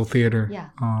physical theater. Yeah.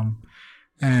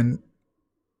 And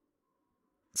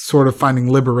sort of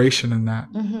finding liberation in that.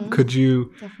 Mm-hmm. Could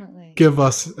you Definitely give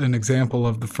us an example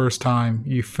of the first time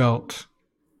you felt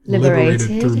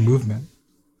liberated through movement?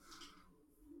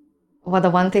 Well, the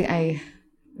one thing I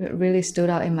really stood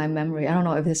out in my memory, I don't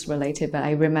know if it's related, but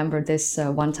I remember this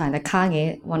one time that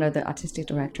Kage, one of the artistic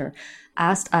director,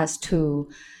 asked us to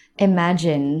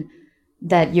imagine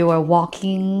that you are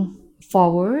walking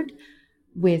forward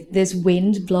with this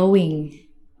wind blowing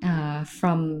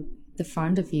from the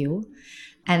front of you.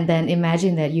 And then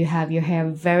imagine that you have your hair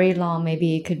very long,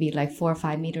 maybe it could be like 4 or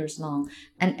 5 meters long.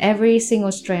 And every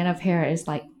single strand of hair is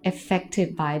like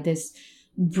affected by this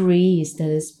breeze that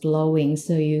is blowing.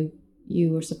 So you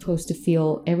were supposed to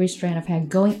feel every strand of hair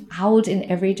going out in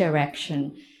every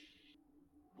direction.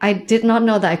 I did not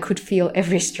know that I could feel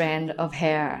every strand of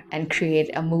hair and create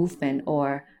a movement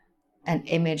or an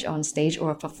image on stage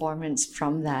or a performance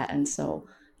from that. And so,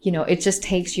 it just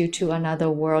takes you to another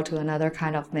world, to another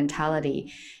kind of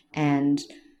mentality. And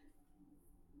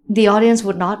the audience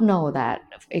would not know that,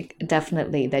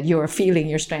 definitely, that you are feeling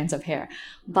your strands of hair.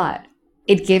 But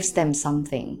it gives them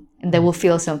something, and they will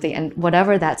feel something. And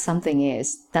whatever that something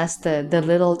is, that's the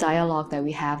little dialogue that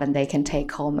we have, and they can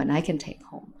take home, and I can take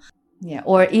home. Yeah,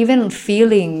 or even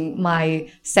feeling my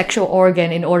sexual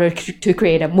organ in order to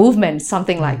create a movement,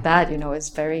 something like that, is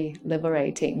very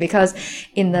liberating. Because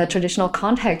in the traditional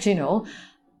context,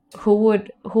 who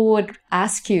would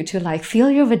ask you to like feel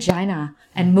your vagina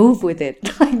and move with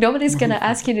it? Like nobody's gonna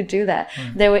ask you to do that.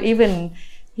 They would even,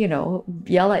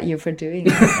 yell at you for doing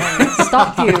it, and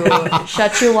stop you,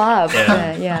 shut you up,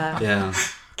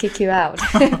 kick you out,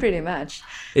 pretty much.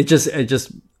 It just.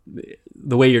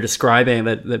 The way you're describing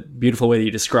that beautiful way that you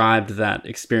described that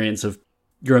experience of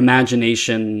your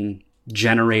imagination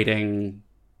generating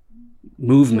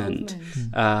movement.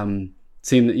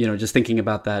 Seemed, just thinking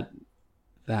about that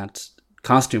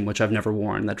costume, which I've never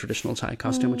worn, that traditional Thai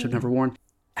costume, which I've never worn,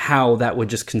 how that would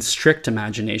just constrict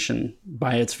imagination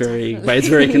by its very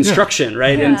construction,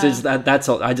 right? Yeah. And just that's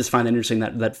all. I just find it interesting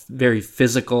that very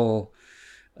physical,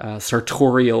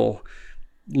 sartorial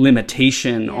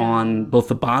limitation on both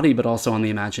the body but also on the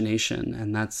imagination.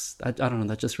 And that's I don't know,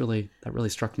 that really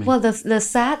struck me. Well, the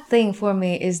sad thing for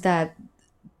me is that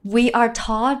we are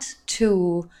taught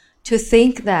to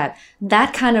think that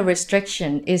kind of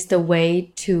restriction is the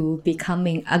way to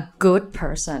becoming a good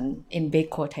person, in big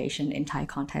quotation, in Thai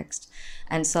context.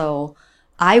 And so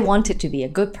I wanted to be a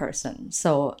good person.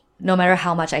 So no matter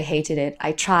how much I hated it,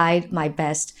 I tried my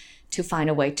best to find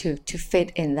a way to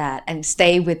fit in that and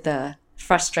stay with the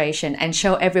frustration and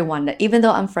show everyone that even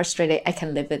though I'm frustrated, I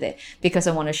can live with it because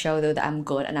I want to show them that I'm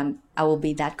good and I will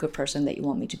be that good person that you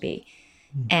want me to be.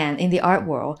 And in the art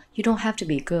world, you don't have to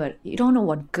be good. You don't know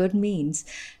what good means.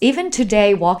 Even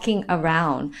today, walking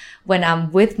around, when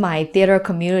I'm with my theater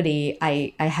community,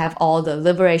 I have all the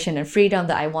liberation and freedom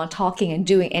that I want, talking and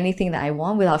doing anything that I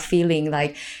want without feeling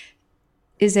like,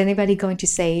 is anybody going to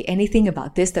say anything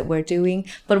about this that we're doing?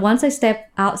 But once I step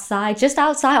outside, just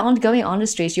outside, going on the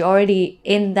streets, you're already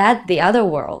in the other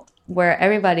world where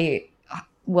everybody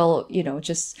will,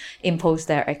 just impose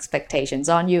their expectations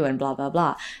on you and blah, blah,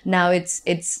 blah. Now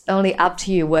it's only up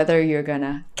to you whether you're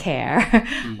gonna care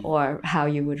or how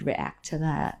you would react to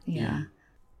that. Yeah.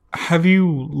 Have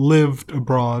you lived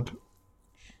abroad?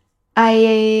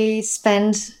 I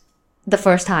spent the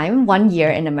first time 1 year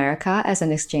in America as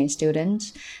an exchange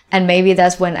student. And maybe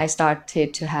that's when I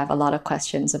started to have a lot of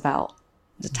questions about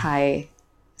the Thai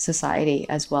society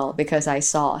as well, because I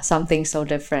saw something so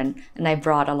different and I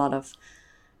brought a lot of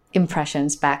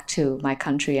impressions back to my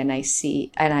country, and I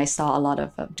saw a lot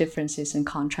of differences and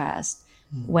contrasts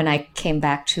when I came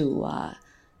back to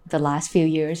the last few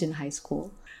years in high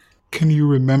school. Can you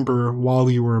remember while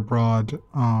you were abroad,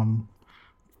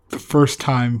 the first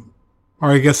time,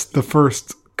 or I guess the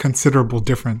first considerable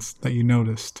difference that you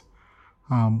noticed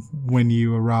when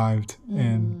you arrived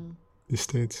in the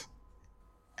States?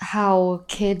 How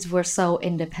kids were so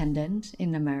independent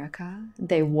in America.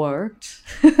 They worked.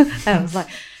 And I was like,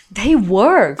 they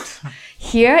worked.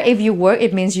 Here, if you work,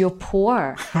 it means you're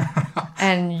poor.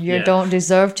 And you don't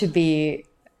deserve to be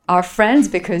our friends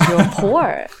because you're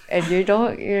poor. And you're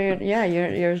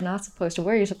not supposed to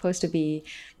work. You're supposed to be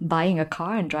buying a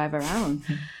car and drive around.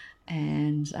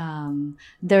 And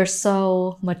they're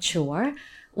so mature.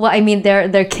 Well, I mean,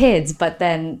 they're kids, but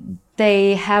then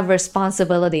they have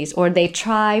responsibilities, or they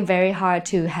try very hard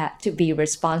to be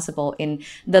responsible in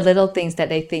the little things that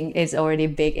they think is already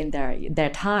big in their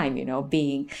time,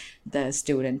 being the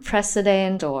student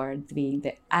president or being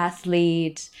the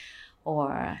athlete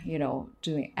or,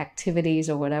 doing activities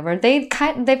or whatever. They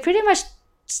pretty much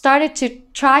started to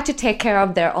try to take care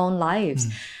of their own lives.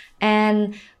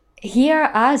 And here,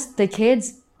 us, the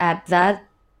kids at that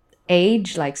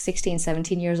age, like 16,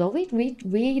 17 years old,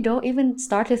 we don't even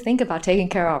start to think about taking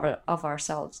care of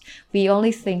ourselves. We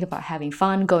only think about having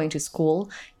fun, going to school,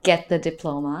 get the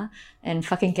diploma, and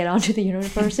fucking get onto the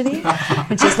university.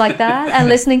 And just like that. And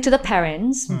listening to the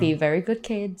parents, be very good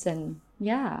kids. And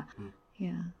yeah.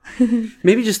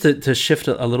 Maybe just to shift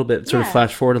a little bit, sort of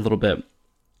flash forward a little bit.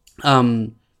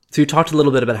 So you talked a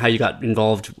little bit about how you got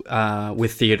involved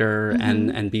with theater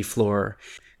and B-Floor.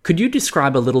 Could you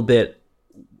describe a little bit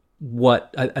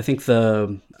what I think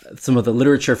some of the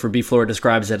literature for B-Floor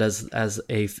describes it as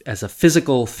a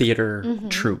physical theater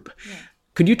troupe? Yeah.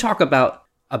 Could you talk about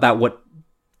what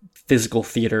physical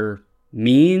theater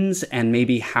means and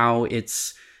maybe how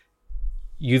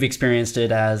you've experienced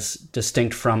it as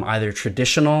distinct from either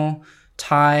traditional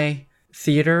Thai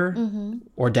theater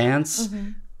or dance,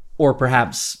 or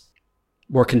perhaps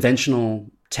more conventional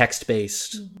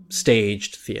text-based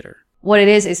staged theater? What it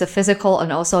is a physical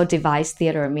and also device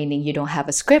theater, meaning you don't have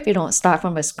a script. You don't start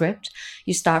from a script.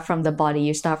 You start from the body.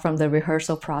 You start from the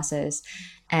rehearsal process.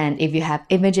 And if you have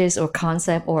images or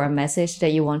concept or a message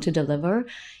that you want to deliver,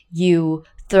 you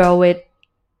throw it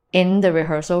in the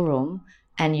rehearsal room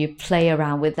and you play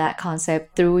around with that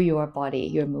concept through your body,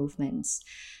 your movements.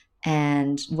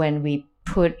 And when we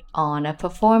put on a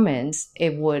performance,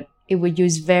 it would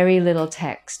use very little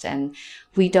text, and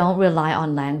we don't rely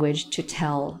on language to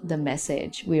tell the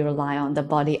message. We rely on the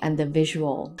body and the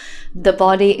visual. The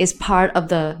body is part of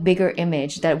the bigger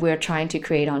image that we're trying to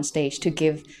create on stage to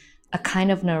give a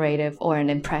kind of narrative or an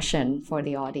impression for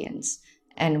the audience.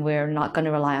 And we're not going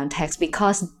to rely on text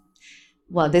because,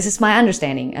 well, this is my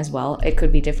understanding as well. It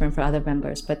could be different for other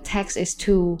members, but text is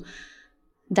too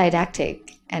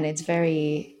didactic and it's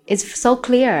so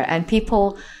clear, and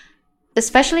people,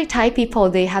 especially Thai people,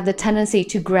 they have the tendency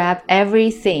to grab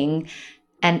everything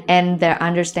and end their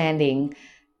understanding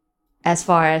as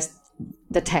far as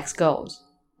the text goes.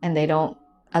 And they don't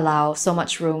allow so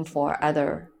much room for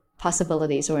other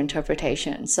possibilities or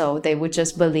interpretation. So they would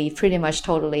just believe pretty much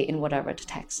totally in whatever the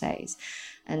text says.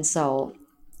 And so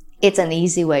it's an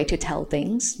easy way to tell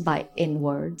things in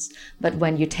words. But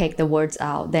when you take the words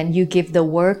out, then you give the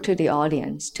work to the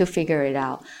audience to figure it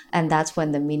out. And that's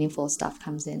when the meaningful stuff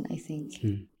comes in, I think.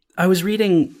 I was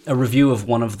reading a review of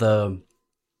one of a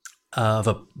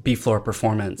B-Floor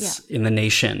performance in The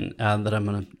Nation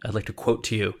that I'd like to quote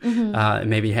to you,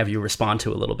 and maybe have you respond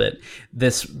to a little bit.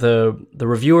 The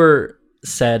reviewer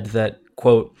said that,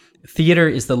 quote, theater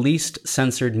is the least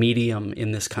censored medium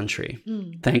in this country,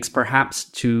 thanks perhaps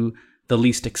to the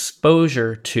least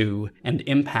exposure to and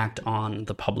impact on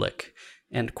the public,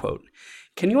 end quote.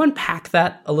 Can you unpack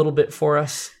that a little bit for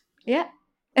us? Yeah.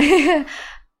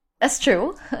 That's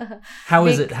true. How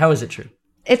is it true?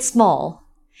 It's small.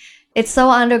 It's so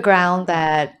underground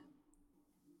that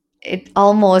it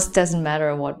almost doesn't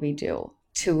matter what we do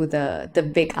to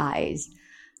the big eyes,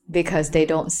 because they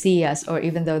don't see us, or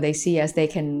even though they see us, they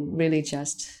can really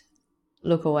just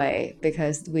look away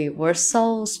because we're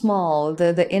so small.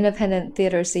 The independent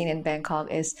theater scene in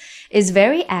Bangkok is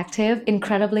very active,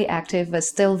 incredibly active, but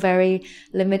still very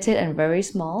limited and very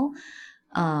small.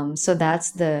 So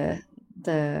that's the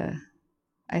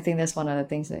I think that's one of the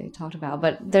things that you talked about.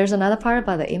 But there's another part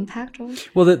about the impact.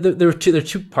 Well, there are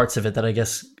two parts of it that I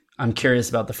guess I'm curious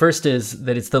about. The first is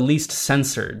that it's the least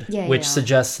censored, which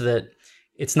suggests that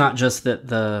it's not just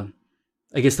that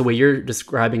I guess the way you're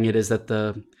describing it is that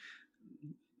the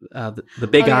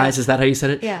big eyes, is that how you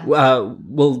said it? Yeah.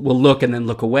 Will look and then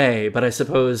look away. But I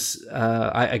suppose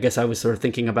I guess I was sort of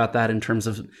thinking about that in terms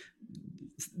of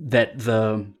that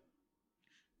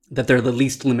there are the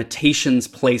least limitations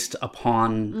placed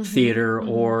upon theater,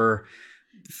 or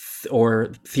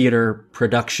theater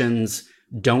productions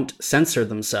don't censor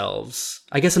themselves.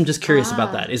 I guess I'm just curious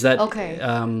about that. Is that okay?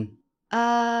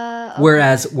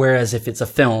 Whereas if it's a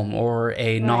film or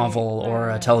a novel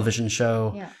or a television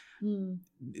show,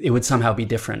 it would somehow be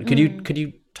different. Could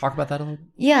you talk about that a little?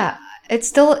 Yeah, it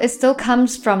still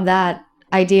comes from that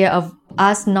idea of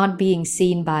us not being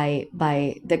seen by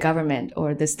the government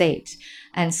or the state.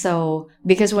 And so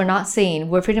because we're not seen,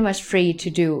 we're pretty much free to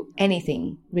do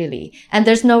anything, really. And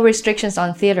there's no restrictions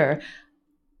on theater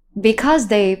because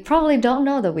they probably don't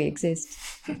know that we exist.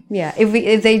 Yeah,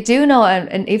 if they do know,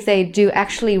 and if they do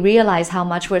actually realize how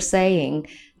much we're saying,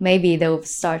 maybe they'll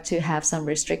start to have some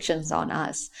restrictions on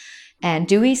us. And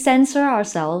do we censor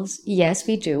ourselves? Yes,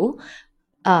 we do.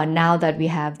 Now that we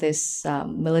have this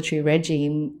military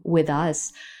regime with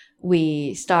us,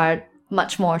 we start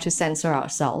much more to censor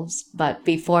ourselves. But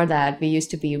before that, we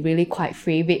used to be really quite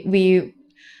free. We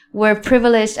were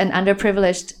privileged and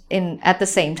underprivileged at the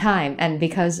same time. And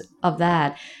because of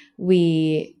that,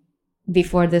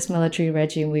 before this military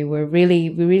regime, we were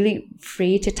really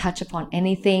free to touch upon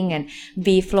anything. And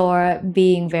B-Floor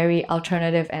being very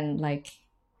alternative and like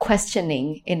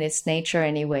questioning in its nature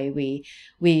anyway,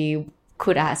 we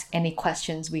could ask any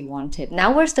questions we wanted.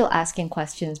 Now we're still asking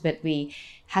questions, but we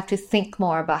have to think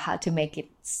more about how to make it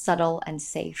subtle and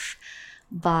safe.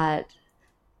 But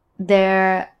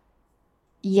there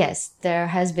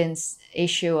has been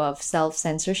issue of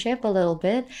self-censorship a little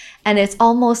bit, and it's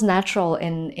almost natural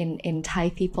in Thai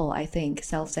people, I think,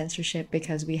 self-censorship,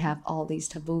 because we have all these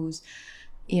taboos,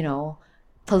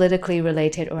 politically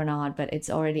related or not, but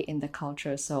it's already in the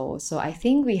culture. So I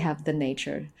think we have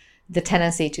the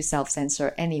tendency to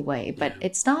self-censor anyway, but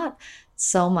it's not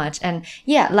so much. And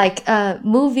like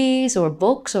movies or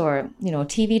books or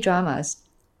TV dramas,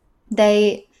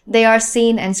 they are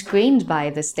seen and screened by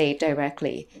the state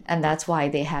directly, and that's why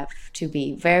they have to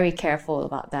be very careful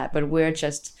about that. But we're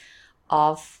just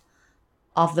off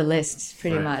the list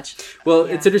pretty much. Well,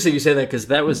 it's interesting you say that, because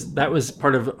that was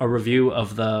part of a review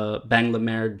of the Bang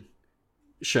Lamerd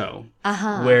show,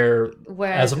 where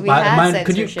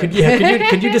could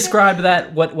you describe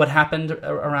that, what happened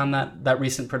around that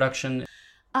recent production?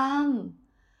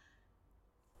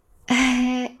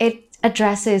 It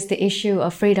addresses the issue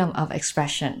of freedom of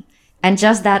expression, and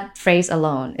just that phrase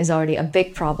alone is already a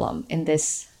big problem in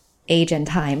this age and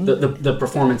time. The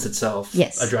performance itself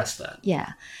addressed that.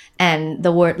 Yeah, and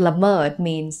the word "lamerd"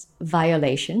 means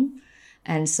violation,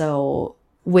 and so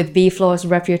with B-Floor's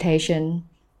reputation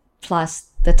plus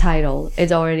the title,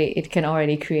 it can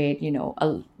already create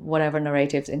whatever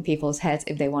narratives in people's heads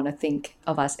if they want to think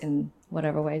of us in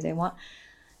whatever ways they want.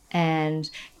 And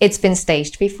it's been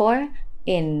staged before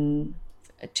in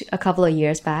a couple of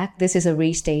years back. This is a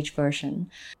restaged version.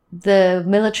 The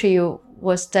military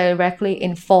was directly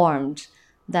informed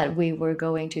that we were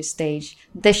going to stage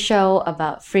this show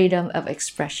about freedom of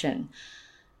expression,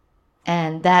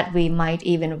 and that we might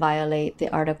even violate the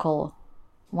Article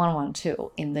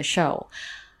 112 in the show.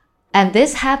 And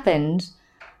this happened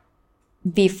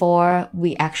before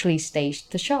we actually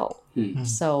staged the show. Mm-hmm.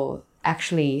 So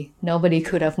actually nobody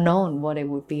could have known what it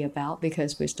would be about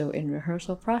because we're still in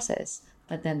rehearsal process.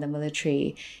 But then the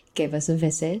military gave us a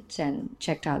visit and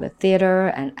checked out the theater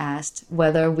and asked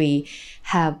whether we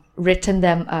have written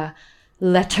them a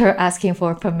letter asking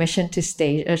for permission to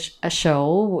stage a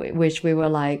show, which we were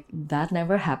like, that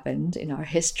never happened in our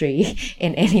history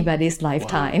in anybody's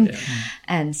lifetime. Wow, yeah.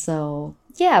 And so,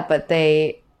 but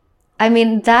they I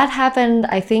mean, that happened,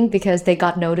 I think, because they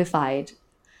got notified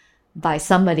by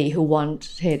somebody who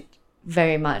wanted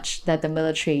very much that the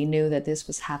military knew that this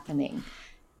was happening.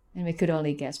 And we could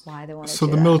only guess why they wanted to. So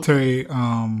the military,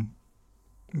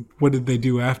 what did they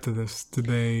do after this? Did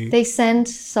they... They sent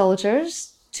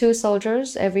soldiers, 2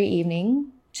 soldiers every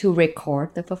evening to record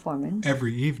the performance.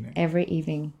 Every evening? Every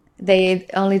evening. They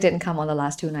only didn't come on the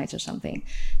last 2 nights or something.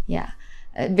 Yeah.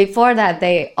 Before that,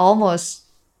 they almost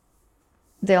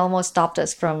stopped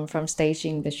us from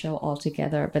staging the show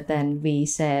altogether. But then we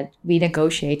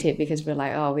negotiated because we're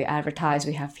like, oh, we advertise,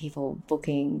 we have people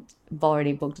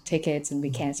already booked the tickets, and we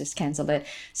can't just cancel it.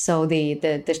 So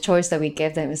the choice that we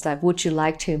gave them is like, would you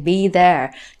like to be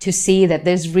there to see that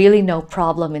there's really no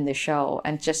problem in the show,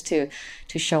 and just to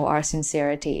show our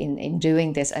sincerity in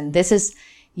doing this. And this is,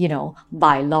 you know,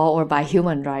 by law or by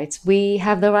human rights, we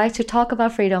have the right to talk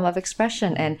about freedom of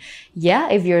expression. And yeah,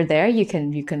 if you're there, you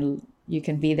can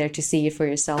be there to see it for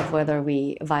yourself, whether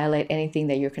we violate anything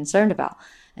that you're concerned about.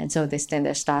 And so they send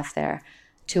their staff there,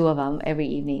 2 of them every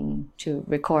evening, to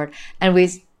record. And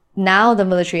now the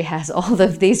military has all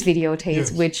of these videotapes,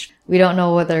 yes, which we don't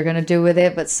know what they're going to do with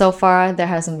it. But so far, there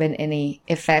hasn't been any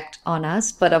effect on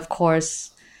us. But of course,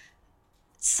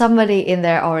 somebody in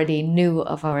there already knew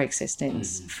of our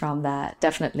existence from that,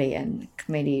 definitely, and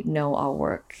committee know our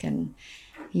work. And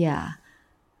yeah,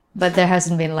 but there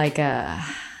hasn't been like a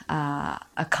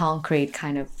concrete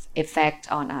kind of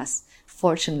effect on us,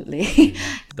 fortunately.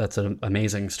 That's an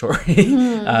amazing story.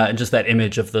 And just that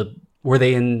image of were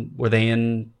they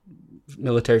in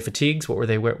military fatigues? What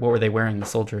were they wearing, the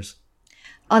soldiers?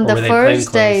 On the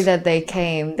first day that they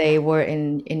came, they were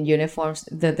in uniforms,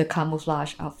 the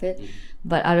camouflage outfit.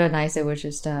 But other nights, they were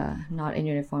just not in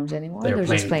uniforms anymore. They were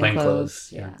just plain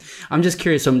clothes. Yeah. I'm just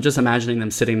curious. I'm just imagining them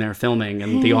sitting there filming,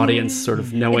 and the audience sort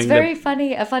of knowing. It's very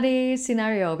funny, a funny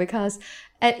scenario, because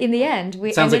in the end,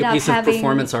 we sounds ended like a piece up having of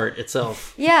performance art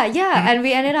itself. Yeah, and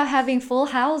we ended up having full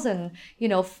house, and you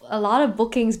know, a lot of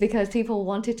bookings because people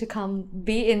wanted to come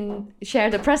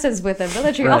share the presence with the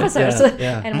military officers,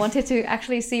 and wanted to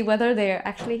actually see whether they're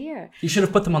actually here. You should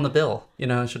have put them on the bill. You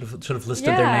know, should have listed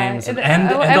their names and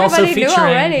everybody also featuring. Knew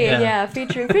already.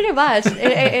 Featuring pretty much.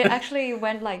 It actually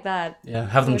went like that. Yeah,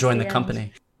 have them join the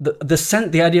company.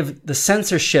 The idea of the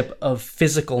censorship of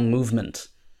physical movement.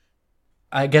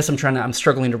 I guess I'm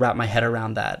struggling to wrap my head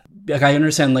around that. Like, I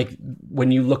understand, like,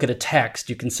 when you look at a text,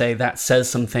 you can say that says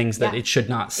some things that it should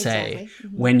not say. Exactly.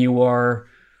 When you are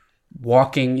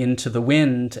walking into the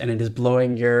wind and it is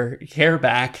blowing your hair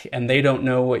back and they don't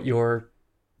know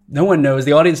no one knows,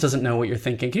 the audience doesn't know what you're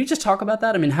thinking. Can you just talk about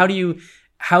that? I mean, how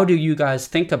do you guys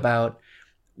think about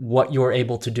what you're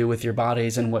able to do with your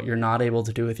bodies and what you're not able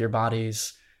to do with your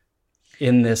bodies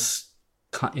in this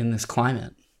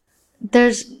climate?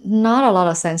 There's not a lot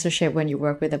of censorship when you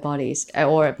work with the bodies,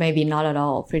 or maybe not at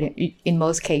all in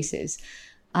most cases.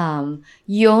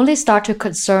 You only start to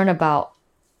concern about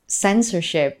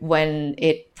censorship when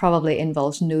it probably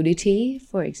involves nudity,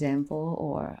 for example,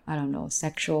 or, I don't know,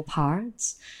 sexual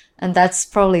parts. And that's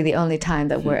probably the only time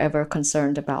that we're ever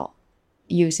concerned about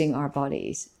using our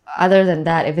bodies. Other than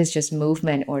that, if it's just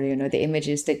movement or, you know, the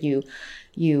images that you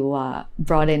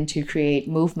brought in to create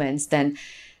movements, then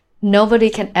nobody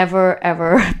can ever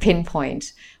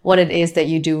pinpoint what it is that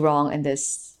you do wrong in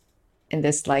this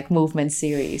like movement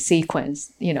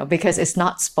sequence, you know, because it's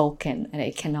not spoken and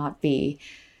it cannot be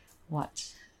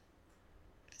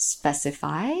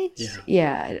specified.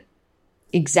 Yeah,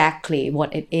 exactly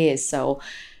what it is. So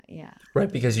yeah,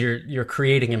 right, because you're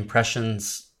creating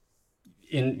impressions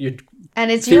and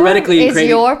it's your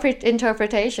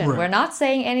interpretation. Right. We're not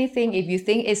saying anything. If you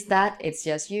think it's that, it's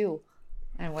just you.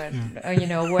 And where do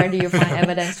you find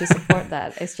evidence to support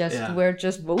that? It's just we're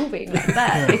just moving like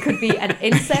that. It could be an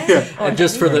insect, or and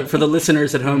just for the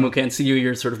listeners at home who can't see you,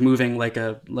 you're sort of moving like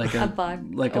a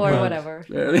bug, like or a bug. Whatever,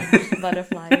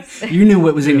 butterflies. You knew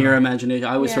what was in your imagination.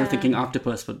 I was sort of thinking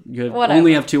octopus, but you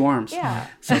only have 2 arms. Yeah,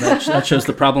 so that shows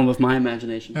the problem of my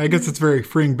imagination. I guess it's very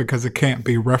freeing because it can't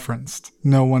be referenced.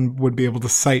 No one would be able to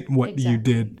cite what you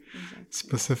did.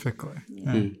 Specifically.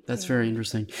 That's very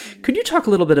interesting. Could you talk a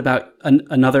little bit about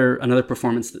another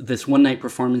performance, this one night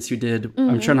performance you did?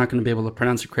 I'm sure I'm not going to be able to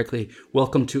pronounce it correctly.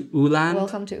 Welcome to Ulan.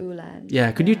 Welcome to Ulan.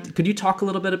 Yeah. Could you talk a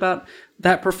little bit about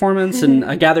that performance? And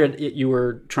I gathered you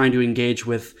were trying to engage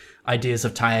with ideas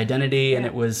of Thai identity, and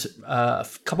it was a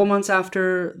couple months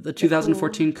after the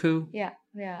 2014 coup. Yeah.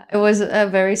 It was a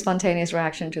very spontaneous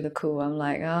reaction to the coup. I'm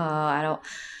like,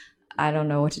 I don't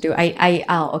know what to do.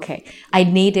 I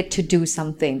needed to do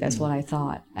something. That's what I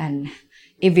thought. And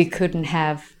if we couldn't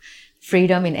have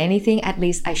freedom in anything, at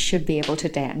least I should be able to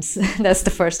dance. That's the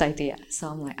first idea. So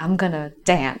I'm like, I'm gonna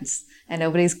dance and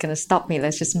nobody's gonna stop me.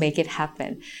 Let's just make it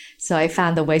happen. So I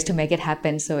found the ways to make it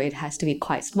happen. So it has to be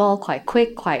quite small, quite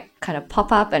quick, quite kind of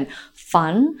pop up and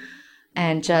fun.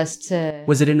 And just...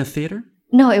 Was it in a theater?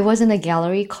 No, it was in a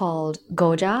gallery called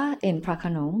Goja in Phra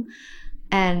Khanong.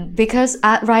 And because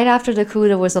right after the coup,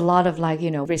 there was a lot of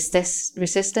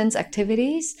resistance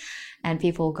activities and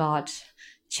people got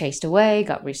chased away,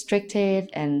 got restricted,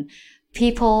 and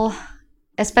people,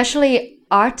 especially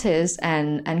artists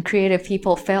and creative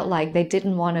people, felt like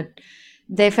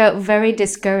they felt very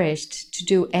discouraged to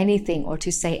do anything or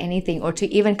to say anything or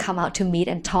to even come out to meet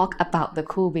and talk about the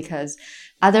coup, because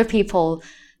other people,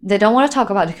 they don't want to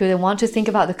talk about the coup. They want to think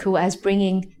about the coup as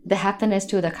bringing the happiness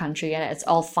to the country, and it's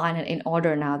all fine and in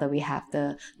order now that we have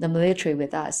the military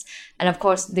with us. And of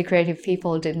course, the creative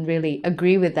people didn't really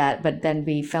agree with that, but then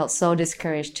we felt so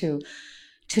discouraged to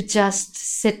just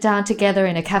sit down together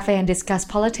in a cafe and discuss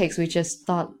politics. We just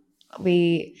thought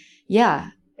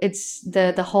it's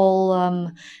the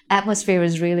whole atmosphere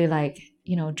was really like,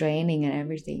 draining and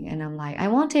everything. And I'm like, I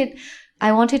wanted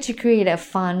to create a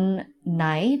fun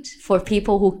night for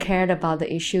people who cared about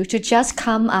the issue to just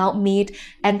come out, meet,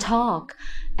 and talk,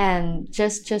 and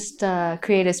just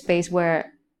create a space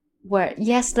where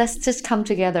yes, let's just come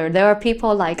together. There are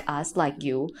people like us, like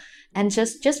you, and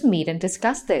just meet and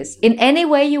discuss this in any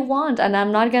way you want. And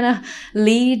I'm not gonna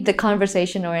lead the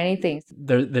conversation or anything.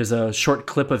 There's a short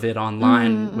clip of it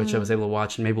online, which I was able to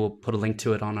watch, and maybe we'll put a link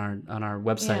to it on our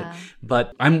website. Yeah.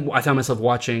 But I found myself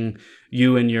watching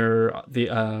you and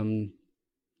the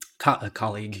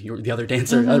colleague, the other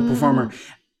dancer, performer.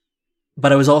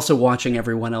 But I was also watching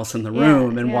everyone else in the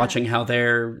room and watching how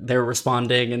they're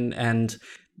responding, and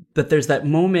that there's that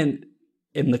moment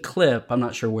in the clip. I'm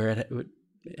not sure where it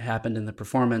happened in the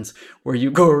performance, where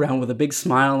you go around with a big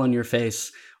smile on your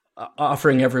face,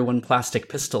 offering everyone plastic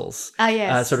pistols,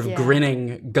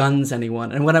 grinning, guns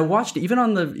anyone. And when I watched it, even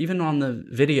on the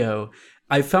video,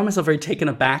 I found myself very taken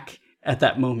aback at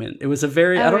that moment. It was a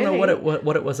very I don't know what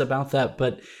it was about that,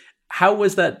 but how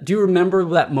was that? Do you remember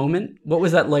that moment? What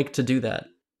was that like to do that?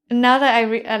 Now that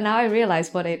I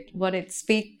realize what it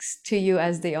speaks to you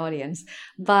as the audience,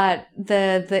 but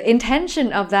the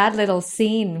intention of that little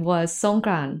scene was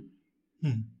Songkran,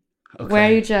 where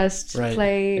you just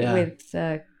play with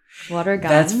water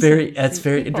guns. That's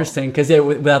very interesting, because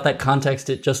without that context,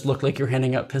 it just looked like you're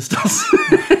handing out pistols.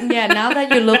 Yeah, now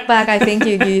that you look back, I think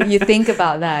you think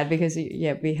about that, because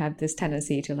we have this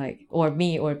tendency to or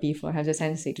me or B4 have this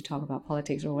tendency to talk about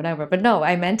politics or whatever. But no,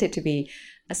 I meant it to be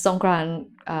a Songkran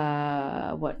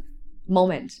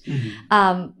moment.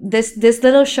 This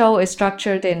little show is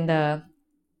structured in the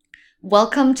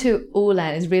welcome to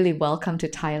Ulan is really welcome to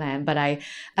Thailand, but I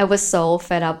was so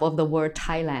fed up of the word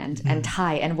Thailand and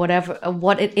Thai and what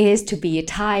it is to be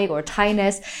Thai or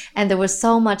Thainess, and there was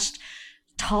so much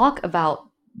talk about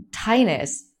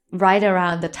Thainess right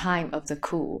around the time of the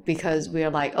coup, because we're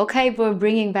like, okay, we're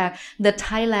bringing back the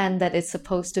Thailand that it's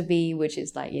supposed to be, which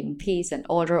is like in peace and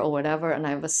order or whatever. And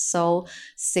I was so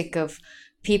sick of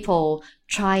people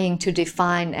trying to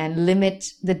define and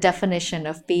limit the definition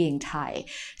of being Thai.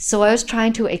 So I was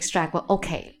trying to extract,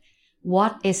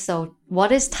 what is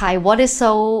Thai? What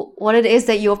it is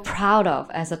that you're proud of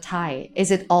as a Thai?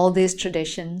 Is it all these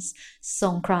traditions?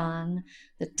 Songkran,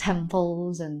 the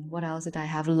temples, and what else did I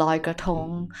have? Loi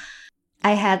Krathong.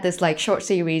 I had this short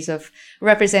series of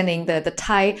representing the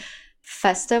Thai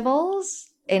festivals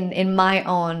in my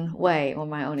own way or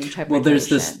my own interpretation. Well, there's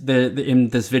this in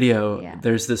this video. Yeah.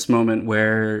 There's this moment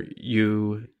where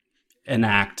you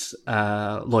enact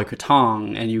Loi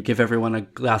Krathong, and you give everyone a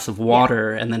glass of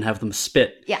water and then have them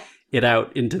spit it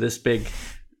out into this big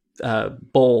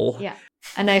bowl. Yeah,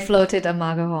 and I floated a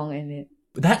macaroni in it.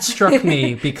 That struck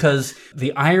me because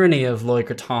the irony of Loi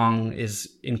Krathong is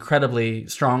incredibly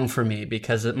strong for me,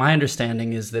 because my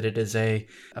understanding is that it is a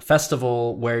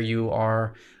festival where you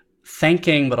are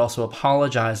thanking but also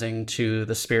apologizing to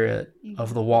the spirit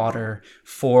of the water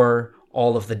for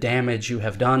all of the damage you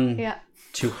have done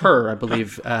to her, I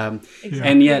believe. Exactly.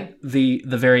 And yet the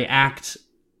very act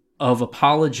of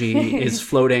apology is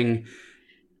floating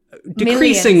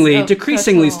decreasingly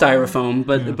styrofoam,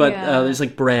 but there's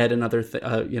bread and other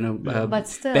but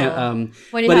still,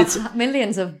 when you have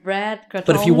millions of bread, but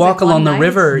if you walk along the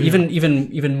river,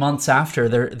 even months after,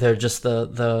 they're just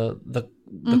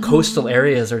the coastal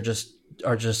areas are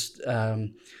just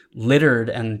littered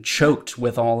and choked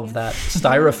with all of that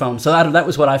styrofoam. So that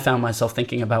was what I found myself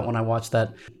thinking about when I watched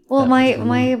that. Well,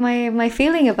 my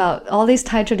feeling about all these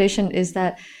Thai tradition is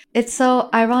that it's so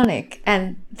ironic,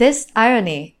 and this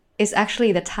irony is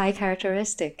actually the Thai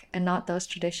characteristic and not those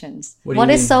traditions. What do you What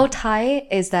is mean? so Thai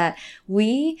is that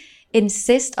we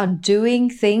insist on doing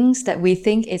things that we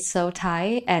think is so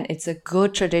Thai, and it's a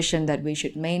good tradition that we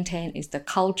should maintain. It's the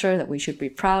culture that we should be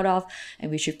proud of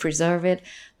and we should preserve it.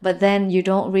 But then you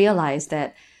don't realize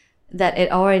that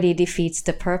it already defeats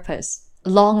the purpose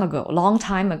long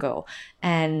time ago.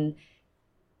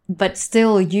 But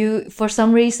still, for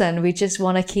some reason, we just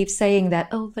want to keep saying that,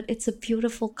 oh, but it's a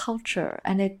beautiful culture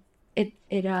and it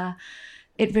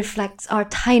reflects our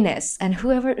Thainess. And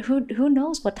who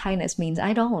knows what Thainess means?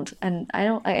 I don't. And I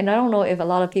don't know if a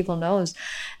lot of people knows.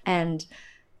 And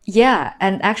yeah,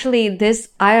 and actually this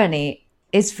irony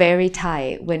is very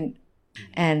Thai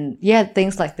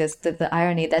things like this, the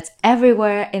irony that's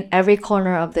everywhere in every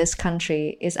corner of this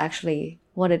country is actually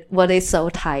what is so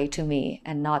Thai to me,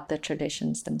 and not the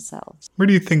traditions themselves. Where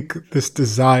do you think this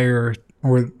desire,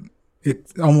 or it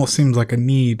almost seems like a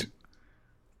need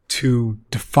to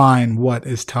define what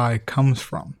is Thai, comes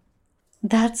from?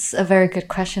 That's a very good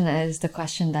question. It is the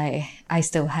question that I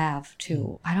still have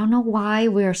too. I don't know why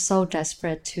we're so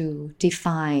desperate to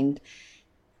define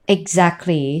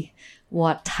exactly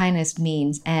what Thainess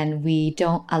means, and we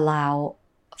don't allow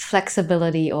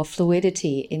flexibility or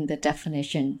fluidity in the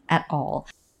definition at all.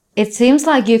 It seems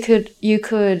like you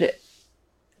could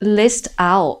list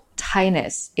out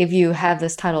Thainess. If you have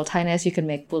this title Thainess, you can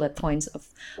make bullet points of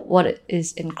what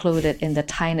is included in the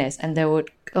Thainess, and there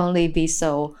would only be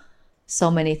so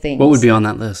many things. What would be on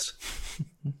that list?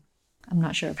 I'm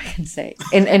not sure if I can say.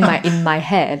 In my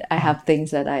head, I have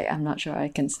things that I'm not sure I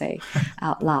can say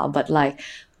out loud. But like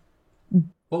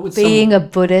being a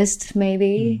Buddhist,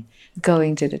 maybe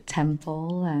going to the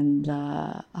temple, and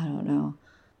I don't know.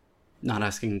 Not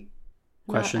asking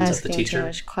questions not of asking the teacher. Too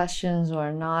much questions,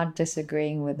 or not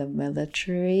disagreeing with the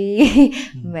military,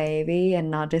 maybe, and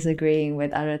not disagreeing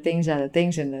with other things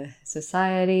in the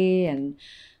society, and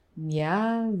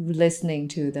listening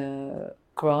to the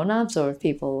grown-ups or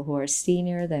people who are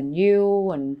senior than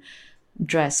you, and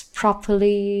dress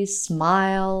properly,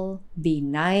 smile, be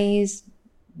nice.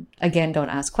 Again, don't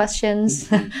ask questions.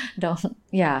 And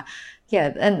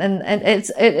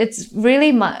it's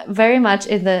really very much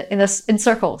in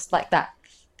circles like that.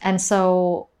 And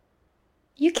so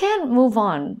you can't move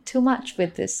on too much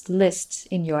with this list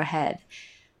in your head.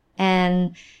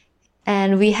 And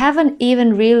we haven't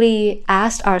even really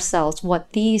asked ourselves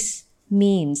what these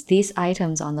means, these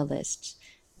items on the list.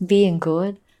 Being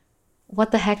good,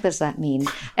 what the heck does that mean?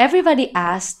 Everybody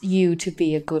asked you to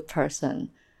be a good person,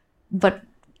 but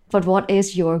what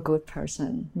is your good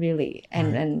person really?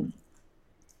 And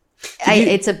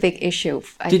it's a big issue,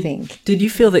 I think. Did you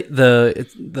feel that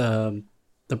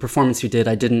the performance you did,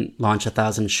 I Didn't Launch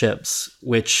 1,000 Ships,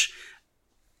 which,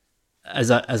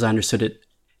 as I understood it,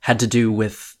 had to do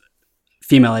with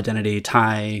female identity,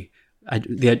 Thai,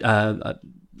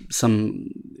 some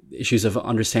issues of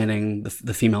understanding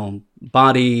the female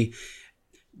body.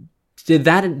 Does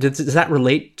that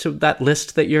relate to that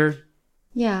list that you're?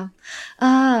 Yeah.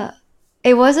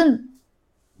 It wasn't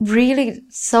really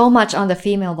so much on the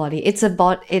female body.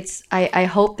 I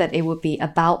hope that it would be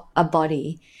about a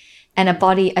body, and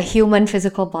a human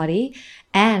physical body,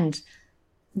 and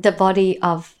the body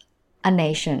of a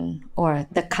nation or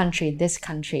the country, this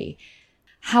country.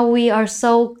 How we are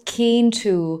so keen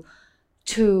to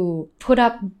put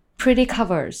up pretty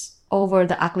covers over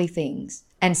the ugly things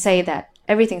and say that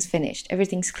everything's finished,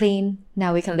 everything's clean,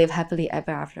 now we can live happily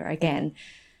ever after again.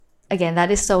 Again, that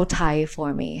is so Thai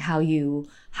for me, how you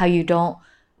don't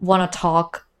want to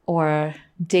talk or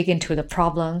dig into the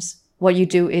problems. What you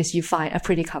do is you find a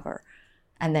pretty cover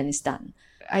and then it's done.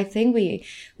 I think we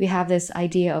have this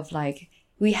idea of like,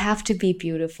 we have to be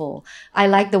beautiful. I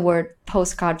like the word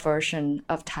postcard version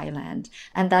of Thailand.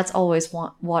 And that's always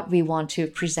what we want to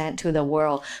present to the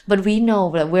world. But we know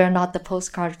that we're not the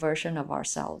postcard version of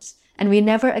ourselves. And we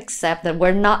never accept that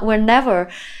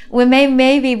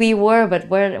maybe we were, but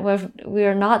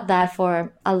we're not that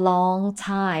for a long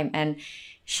time. And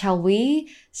shall we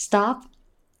stop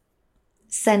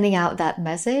sending out that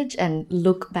message and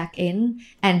look back in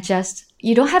and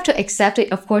you don't have to accept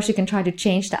it. Of course, you can try to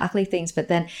change the ugly things, but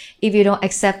then if you don't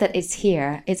accept that it's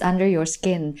here, it's under your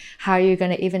skin, how are you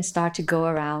going to even start to go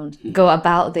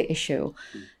about the issue?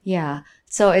 Yeah.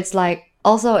 So it's like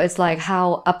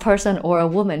how a person or a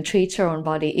woman treats her own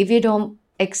body. If you don't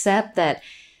accept that,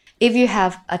 if you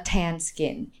have a tan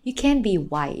skin, you can't be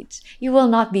white. You will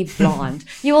not be blonde.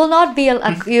 You will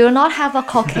not have a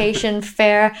Caucasian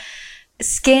fair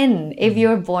skin if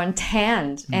you're born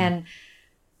tanned. And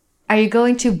are you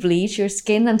going to bleach your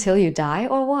skin until you die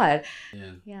or what?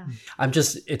 Yeah. I'm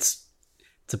just, it's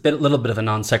a little bit of a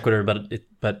non sequitur,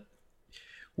 but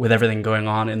with everything going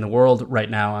on in the world right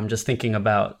now, I'm just thinking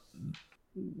about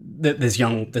this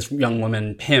young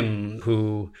woman, Pym,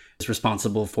 who is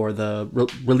responsible for the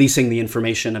releasing the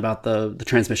information about the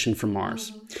transmission from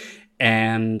Mars,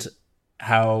 and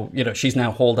how, you know, she's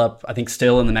now holed up, I think,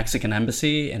 still in the Mexican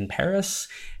embassy in Paris,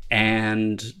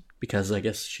 and because I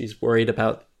guess she's worried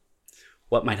about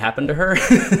what might happen to her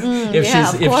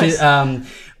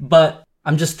but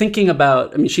I'm just thinking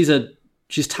about, I mean,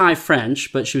 she's Thai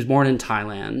French, but she was born in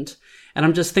Thailand, and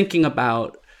I'm just thinking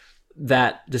about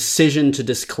that decision to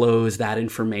disclose that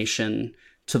information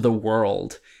to the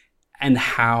world, and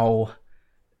how,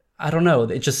 I don't know,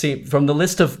 it just seemed from the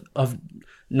list of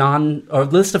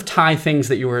list of Thai things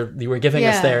that you were giving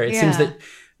us there, it seems that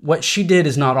what she did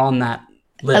is not on that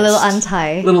list. A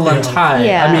little un-Thai.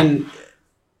 Yeah. I mean,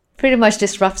 pretty much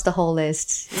disrupts the whole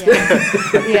list.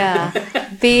 Yeah.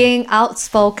 Being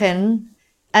outspoken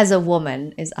as a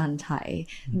woman is un-Thai.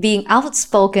 Being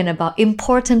outspoken about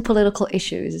important political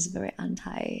issues is very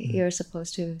un-Thai. You're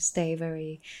supposed to stay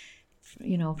very,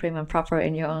 you know, prim and proper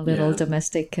in your own little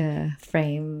domestic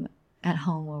frame at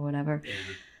home or whatever. Yeah.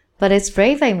 But it's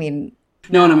brave. I mean,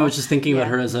 no, I was just thinking about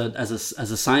her as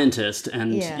a scientist,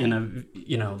 and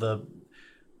you know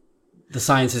the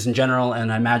sciences in general,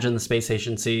 and I imagine the space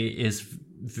agency is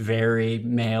very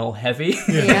male heavy,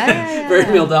 very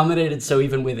male dominated. So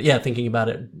even with thinking about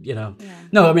it, you know,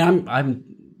 no, I mean, I'm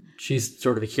she's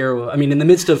sort of a hero. I mean, in the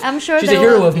midst of, I'm sure she's a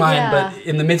hero of mine, but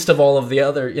in the midst of all of the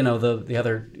other, you know, the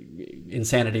other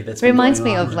insanity that's reminds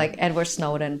me of like Edward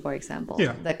Snowden, for example.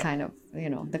 The kind of, you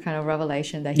know, the kind of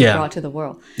revelation that he brought to the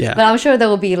world. But I'm sure there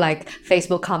will be like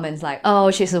Facebook comments like,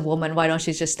 "Oh, she's a woman. Why don't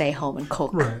she just stay home and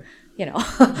cook?" Right. You know.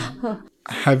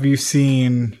 Have you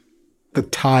seen the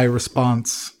Thai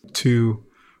response to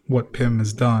what Pym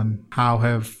has done? How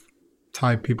have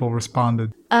Thai people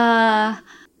responded?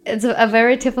 It's a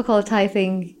very typical Thai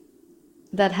thing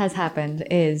that has happened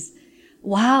is,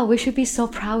 wow, we should be so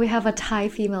proud we have a Thai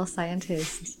female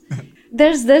scientist.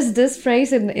 There's this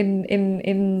phrase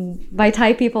in by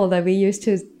Thai people that we used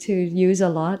to use a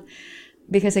lot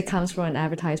because it comes from an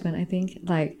advertisement, I think.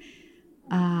 Like,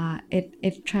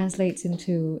 it translates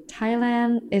into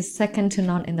Thailand is second to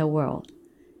none in the world.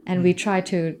 And we try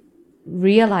to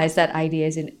realize that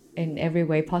ideas in every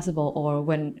way possible, or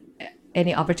when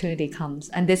any opportunity comes.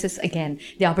 And this is, again,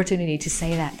 the opportunity to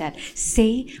say that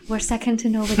see, we're second to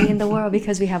nobody in the world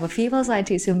because we have a female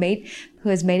scientist who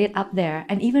has made it up there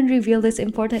and even revealed this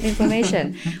important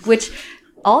information, which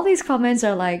all these comments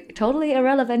are like totally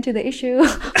irrelevant to the issue,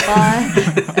 but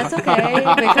that's okay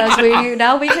because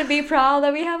we can be proud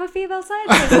that we have a female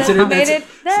scientist that made it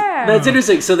there. That's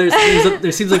interesting. So there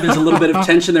seems like there's a little bit of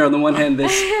tension there. On the one hand,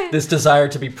 this desire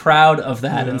to be proud of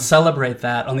that and celebrate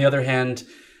that. On the other hand,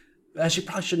 she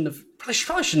probably shouldn't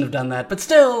have done that. But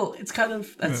still, it's kind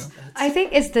of that's I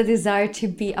think it's the desire to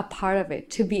be a part of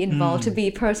it, to be involved, to be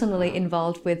personally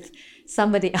involved with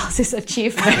somebody else's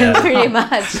achievement, pretty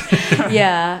much.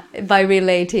 By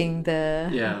relating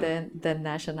the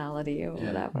nationality or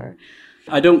whatever.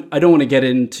 I don't want to get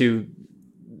into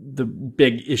the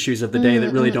big issues of the day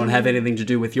that really don't have anything to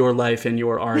do with your life and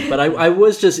your art, but I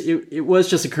was just it was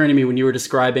just occurring to me when you were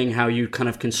describing how you kind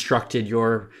of constructed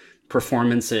your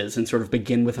performances and sort of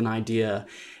begin with an idea.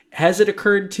 Has it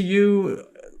occurred to you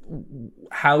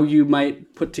how you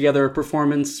might put together a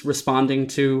performance responding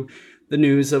to the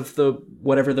news of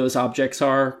whatever those objects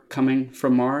are coming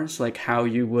from Mars? Like how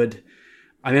you would,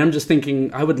 I mean, I'm just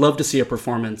thinking, I would love to see a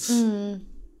performance.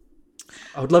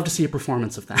 I would love to see a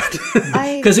performance of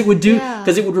that. Because it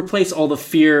would replace all the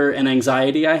fear and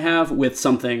anxiety I have with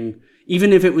something,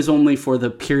 even if it was only for the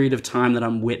period of time that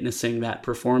I'm witnessing that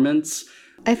performance.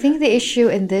 I think the issue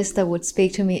in this that would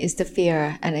speak to me is the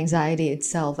fear and anxiety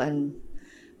itself. And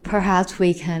perhaps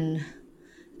we can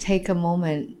take a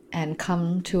moment and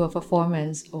come to a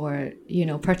performance or, you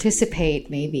know,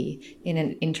 participate maybe in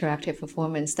an interactive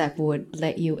performance that would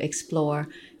let you explore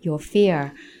your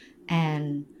fear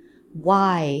and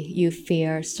why you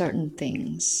fear certain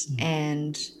things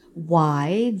and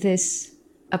why this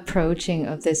approaching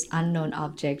of this unknown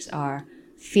objects are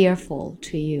fearful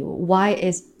to you.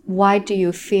 Why do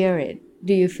you fear it?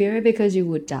 Do you fear it because you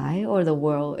would die or the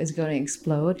world is going to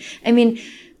explode? I mean,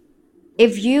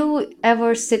 if you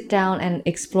ever sit down and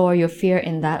explore your fear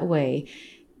in that way,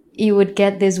 you would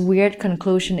get this weird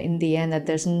conclusion in the end that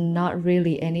there's not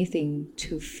really anything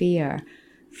to fear.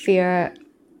 Fear,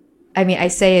 I mean, I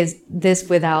say this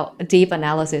without a deep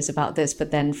analysis about this,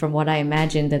 but then from what I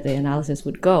imagine that the analysis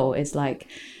would go is like,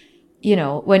 you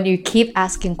know, when you keep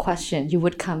asking questions, you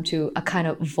would come to a kind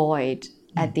of void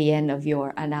at the end of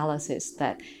your analysis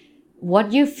that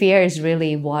what you fear is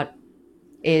really what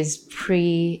is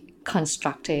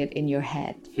pre-constructed in your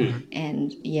head.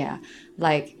 And yeah,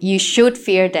 like you should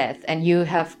fear death, and you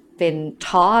have been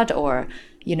taught or,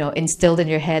 you know, instilled in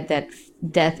your head that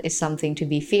death is something to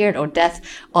be feared, or death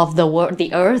of the world,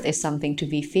 the earth is something to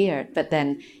be feared. But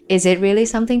then, is it really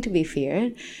something to be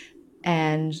feared?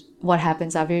 And what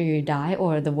happens after you die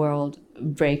or the world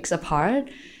breaks apart?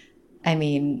 I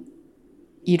mean,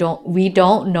 we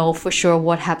don't know for sure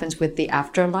what happens with the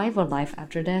afterlife or life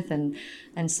after death. And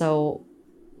so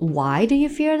why do you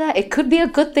fear that? It could be a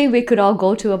good thing. We could all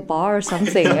go to a bar or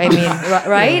something. I mean,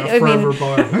 right? Yeah, a forever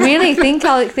bar. Really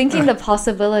thinking the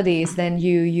possibilities, then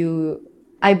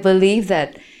I believe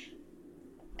that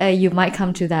you might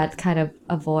come to that kind of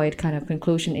avoid kind of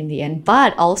conclusion in the end.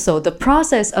 But also the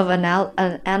process of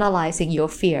analyzing your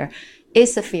fear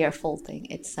is a fearful thing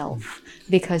itself,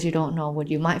 because you don't know what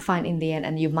you might find in the end,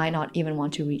 and you might not even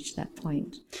want to reach that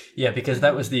point. Yeah, because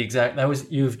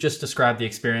you've just described the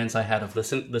experience I had of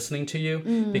listening to you.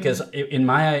 Because in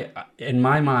my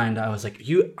mind, I was like,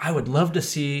 I would love to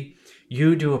see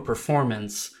you do a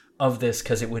performance of this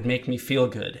because it would make me feel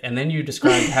good. And then you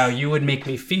described how you would make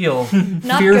me feel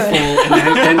fearful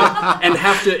and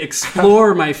have to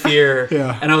explore my fear.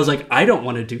 Yeah. And I was like, I don't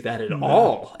want to do that at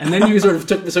all. And then you sort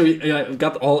of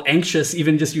got all anxious,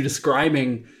 even just you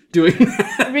describing doing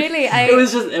that. Really, I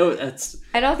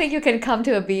don't think you can come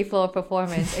to a B-floor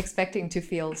performance expecting to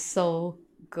feel so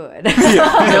good.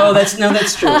 No, that's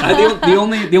true.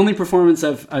 The only performance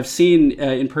I've seen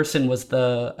in person was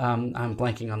the I'm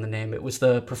blanking on the name. It was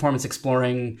the performance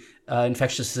exploring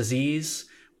infectious disease.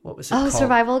 What was it called?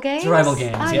 Survival Games? Survival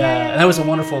Games, yeah. And that was a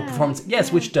wonderful performance.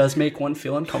 Yes, which does make one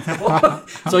feel uncomfortable.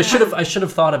 So I should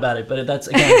have thought about it, but that's,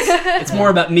 again, it's more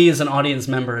about me as an audience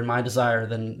member and my desire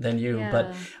than you. Yeah.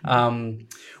 But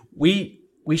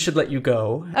we should let you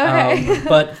go. Okay.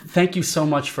 But thank you so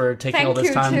much for taking all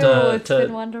this time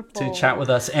to chat with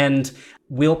us. And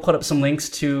we'll put up some links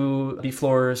to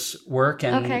B-Floor's work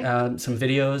and some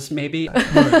videos, maybe. All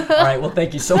right. Well,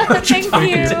 thank you so much. Thank you.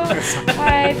 All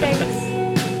right. Thanks.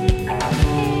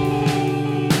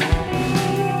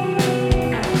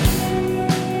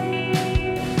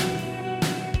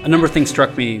 A number of things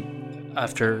struck me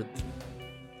after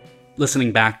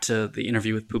listening back to the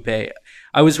interview with Pupe.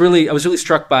 I was really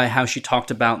struck by how she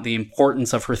talked about the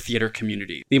importance of her theater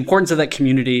community, the importance of that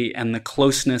community and the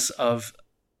closeness of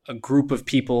a group of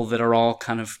people that are all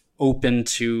kind of open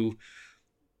to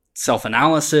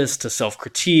self-analysis, to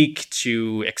self-critique,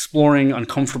 to exploring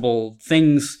uncomfortable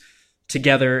things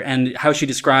together, and how she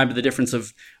described the difference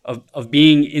of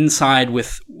being inside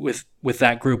with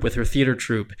that group, with her theater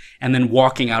troupe, and then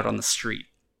walking out on the street.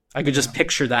 I could just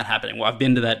picture that happening. Well, I've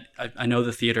been to that. I know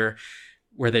the theater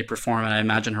where they perform, and I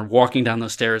imagine her walking down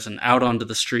those stairs and out onto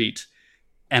the street.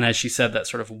 And as she said, that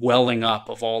sort of welling up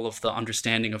of all of the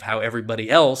understanding of how everybody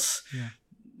else,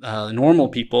 normal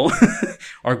people,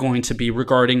 are going to be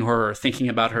regarding her or thinking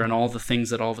about her, and all the things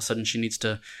that all of a sudden she needs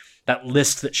to, that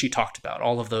list that she talked about,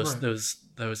 all of those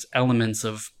elements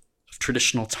of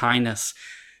traditional Thai-ness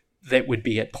that would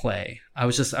be at play. I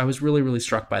was really, really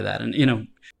struck by that. And,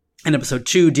 in episode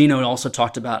 2, Dino also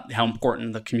talked about how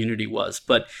important the community was.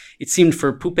 But it seemed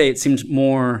for Pupe, it seemed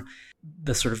more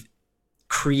the sort of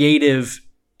creative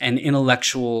and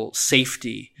intellectual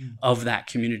safety of that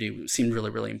community seemed really,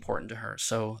 really important to her.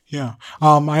 So yeah.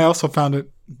 I also found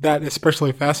that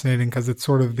especially fascinating because it's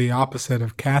sort of the opposite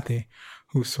of Kathy,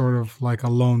 who's sort of like a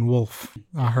lone wolf.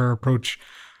 Her approach,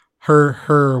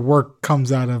 her work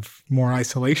comes out of more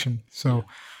isolation. So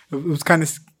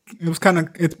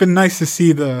it's been nice to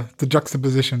see the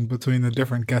juxtaposition between the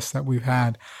different guests that we've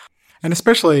had. And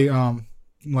especially,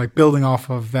 like building off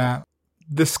of that,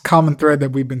 this common thread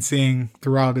that we've been seeing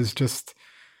throughout is just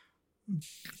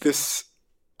these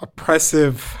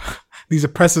oppressive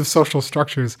social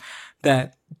structures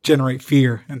that generate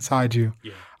fear inside you.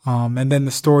 Yeah. And then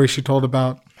the story she told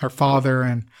about her father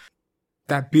and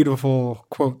that beautiful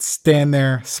quote, "Stand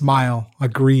there, smile,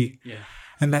 agree." Yeah.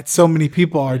 And that so many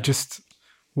people are just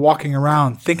walking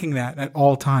around thinking that at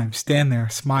all times. Stand there,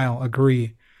 smile,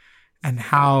 agree. And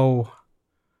how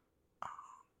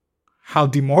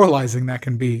demoralizing that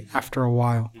can be after a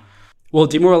while. Well,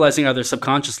 demoralizing either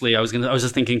subconsciously. I was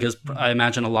just thinking because I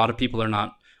imagine a lot of people are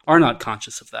not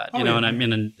conscious of that, and I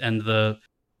mean, and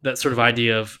that sort of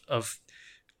idea of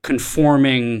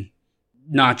conforming,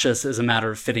 not just as a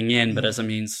matter of fitting in, but as a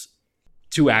means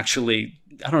to actually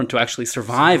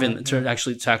survive and to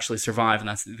actually survive, and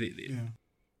that's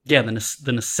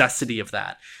the necessity of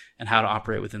that and how to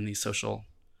operate within this social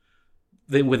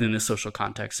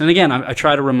context. And again, I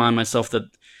try to remind myself that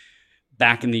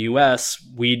back in the U.S.,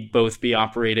 we'd both be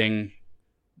operating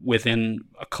within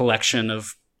a collection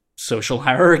of social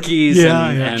hierarchies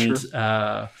and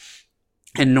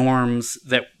norms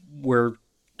that we're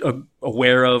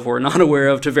aware of or not aware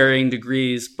of to varying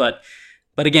degrees. But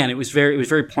again, it was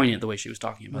very poignant the way she was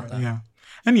talking about that. Yeah.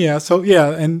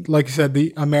 And like you said,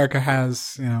 America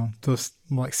has, those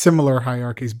like similar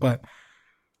hierarchies, but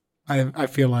I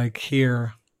feel like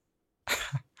here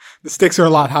the stakes are a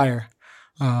lot higher.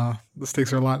 A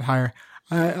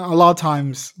lot of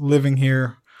times living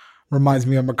here reminds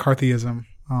me of McCarthyism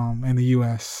in the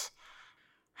U.S.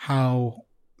 How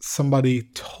somebody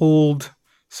told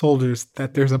soldiers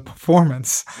that there's a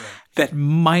performance that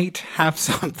might have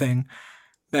something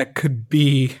that could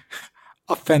be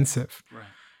offensive. Right.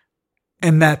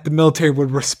 And that the military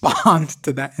would respond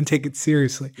to that and take it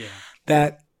seriously. Yeah.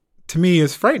 That, to me,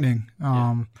 is frightening.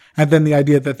 And then the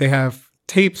idea that they have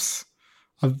tapes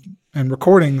and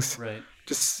recordings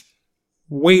just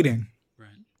waiting. Right.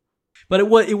 But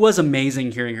it was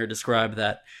amazing hearing her describe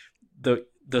that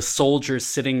the soldiers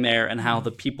sitting there and how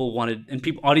the people wanted, and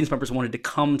audience members wanted to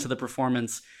come to the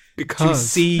performance to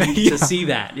see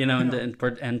that,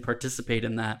 and participate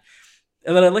in that.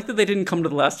 And then I like that they didn't come to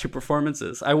the last two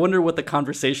performances. I wonder what the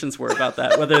conversations were about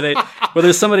that.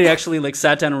 Whether somebody actually like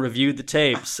sat down and reviewed the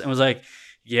tapes and was like,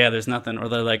 "Yeah, there's nothing," or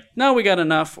they're like, "No, we got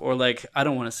enough," or like, "I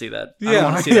don't want to see that. I don't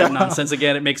want to see that nonsense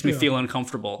again. It makes me feel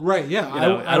uncomfortable." Right? Yeah.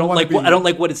 I don't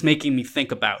like what it's making me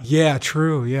think about. Yeah.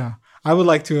 True. Yeah. I would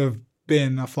like to have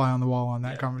been a fly on the wall on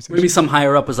that conversation. Maybe some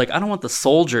higher up was like, "I don't want the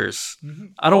soldiers. Mm-hmm.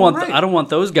 I don't want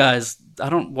those guys. I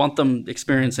don't want them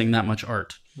experiencing that much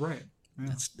art." Right.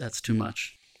 Yeah. That's too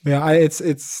much. Yeah, it's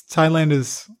Thailand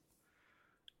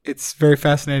it's very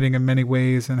fascinating in many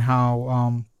ways, and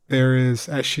how there is,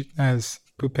 as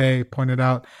Pupe pointed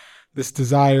out, this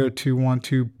desire to want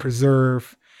to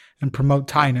preserve and promote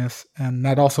Thainess, and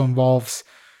that also involves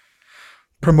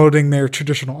promoting their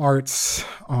traditional arts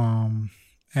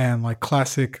and like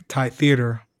classic Thai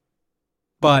theater,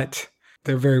 but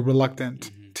they're very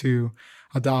reluctant to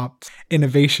adopt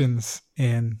innovations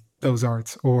in those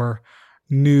arts or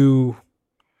new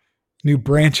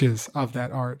branches of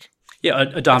that art. Yeah,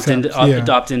 adopt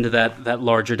into that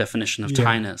larger definition of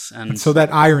Thainess, and so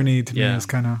that irony to me is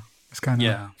kind of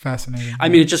fascinating. I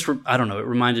mean, it just I don't know. It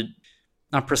reminded,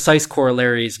 not precise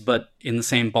corollaries, but in the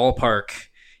same ballpark.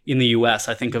 In the U.S.,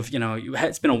 I think of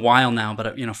it's been a while now,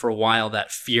 but for a while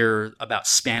that fear about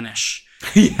Spanish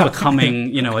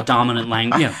becoming a dominant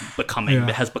language,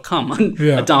 it has become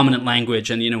a dominant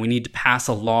language, and we need to pass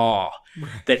a law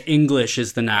that English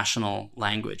is the national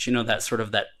language. That sort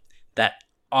of that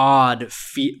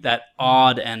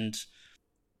odd and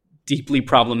deeply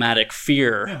problematic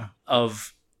fear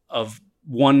of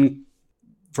one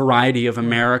variety of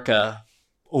America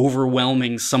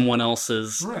overwhelming someone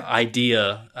else's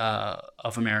idea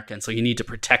of America, and so you need to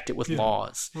protect it with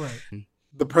laws. Right.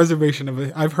 The preservation of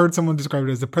it. I've heard someone describe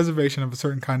it as the preservation of a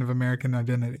certain kind of American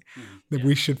identity. That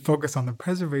we should focus on the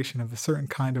preservation of a certain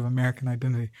kind of American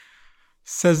identity.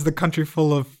 Says the country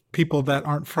full of people that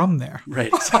aren't from there.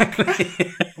 Right,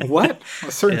 exactly. What?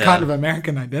 A certain kind of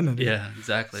American identity. Yeah,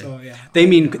 exactly. So, they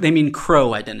mean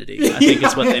Crow identity. I think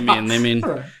is what they mean.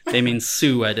 They mean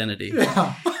Sioux identity.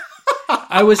 Yeah.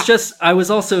 I was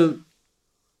also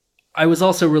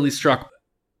really struck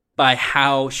by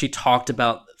how she talked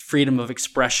about freedom of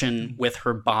expression with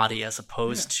her body as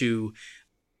opposed to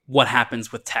what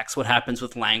happens with text, what happens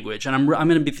with language. And I'm going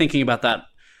to be thinking about that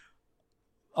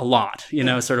a lot,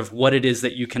 sort of what it is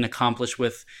that you can accomplish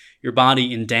with your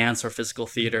body in dance or physical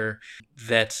theater,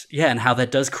 and how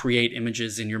that does create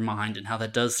images in your mind, and how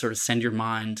that does sort of send your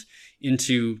mind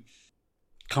into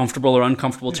comfortable or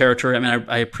uncomfortable territory. I mean,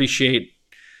 I appreciate,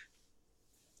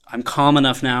 I'm calm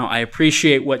enough now. I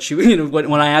appreciate what she,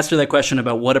 when I asked her that question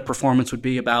about what a performance would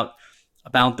be about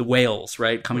the whales,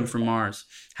 right, coming from Mars,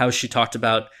 how she talked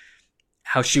about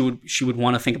how she would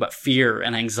want to think about fear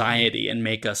and anxiety and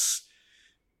make us.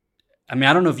 I mean,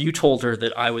 I don't know if you told her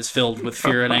that I was filled with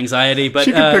fear and anxiety, but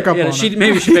she could pick up on it.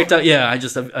 Maybe she picked up. Yeah, I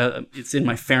just it's in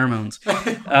my pheromones.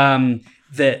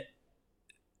 That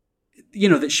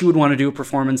she would want to do a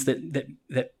performance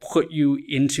that put you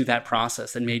into that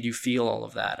process and made you feel all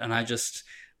of that. And I just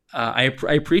I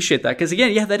appreciate that, because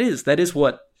again, that is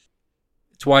what.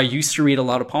 It's why I used to read a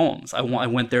lot of poems. I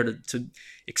went there to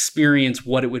experience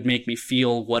what it would make me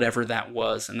feel, whatever that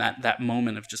was, and that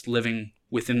moment of just living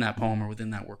within that poem or within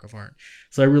that work of art.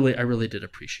 So I really did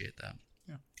appreciate that,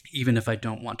 even if I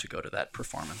don't want to go to that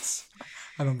performance.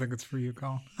 I don't think it's for you,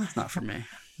 Colin. It's not for me.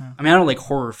 Yeah. I mean, I don't like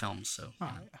horror films, so.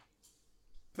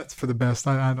 That's for the best.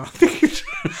 I don't think you should.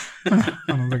 I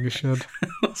don't think you should.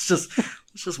 let's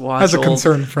just watch. As a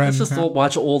concerned friend, Let's just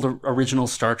watch old original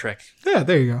Star Trek. Yeah,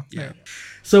 there you go. Yeah.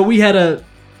 So we had a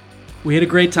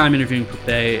great time interviewing Pupe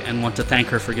and want to thank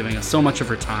her for giving us so much of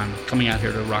her time coming out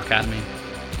here to Rock Academy.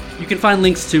 You can find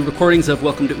links to recordings of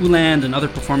Welcome to Ooland and other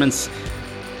performances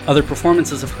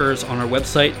of hers on our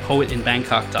website,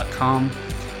 poetinbangkok.com.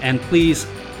 And please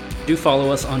do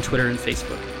follow us on Twitter and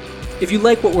Facebook. If you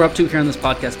like what we're up to here on this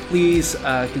podcast, please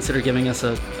consider giving us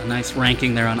a nice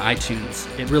ranking there on iTunes.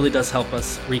 It really does help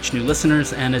us reach new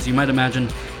listeners, and as you might imagine,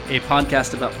 a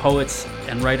podcast about poets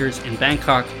and writers in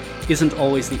Bangkok isn't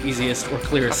always the easiest or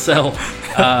clearest sell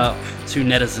to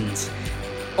netizens.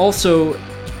 Also,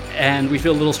 and we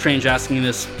feel a little strange asking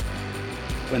this,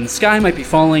 when the sky might be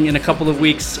falling in a couple of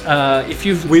weeks, We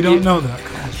don't know that.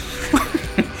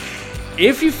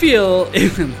 If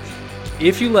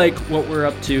you like what we're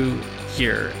up to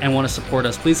here and want to support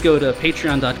us, please go to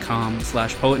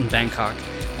patreon.com/poetinbangkok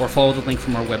or follow the link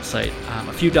from our website.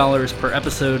 A few dollars per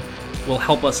episode will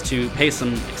help us to pay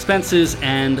some expenses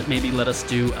and maybe let us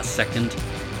do a second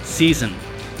season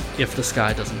if the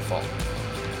sky doesn't fall.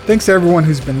 Thanks to everyone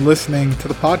who's been listening to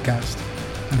the podcast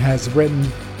and has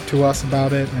written to us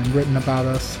about it and written about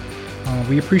us.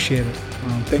 We appreciate it.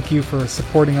 Thank you for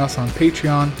supporting us on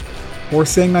Patreon or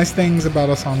saying nice things about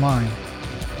us online.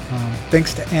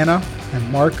 Thanks to Anna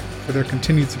and Mark for their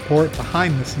continued support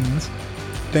behind the scenes.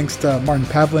 Thanks to Martin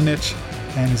Pavlinich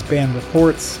and his band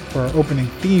Reports for our opening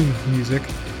theme music.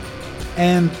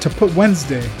 And to Put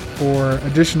Wednesday for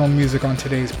additional music on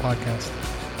today's podcast.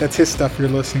 That's his stuff you're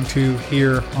listening to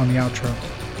here on the outro.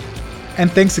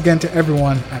 And thanks again to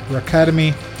everyone at Rock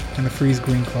Academy and the Freeze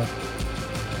Green Club.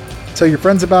 Tell your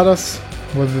friends about us,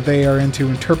 whether they are into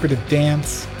interpretive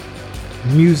dance,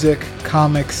 music,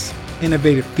 comics,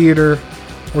 innovative theater,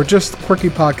 or just quirky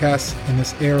podcasts in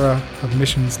this era of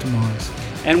missions to Mars.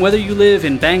 And whether you live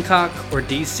in Bangkok or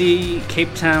DC,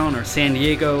 Cape Town or San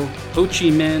Diego, Ho Chi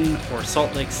Minh or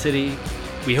Salt Lake City,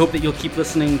 we hope that you'll keep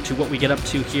listening to what we get up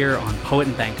to here on Poet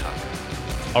in Bangkok.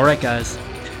 All right, guys,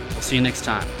 we'll see you next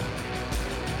time.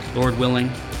 Lord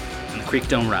willing, and the creek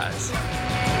don't rise.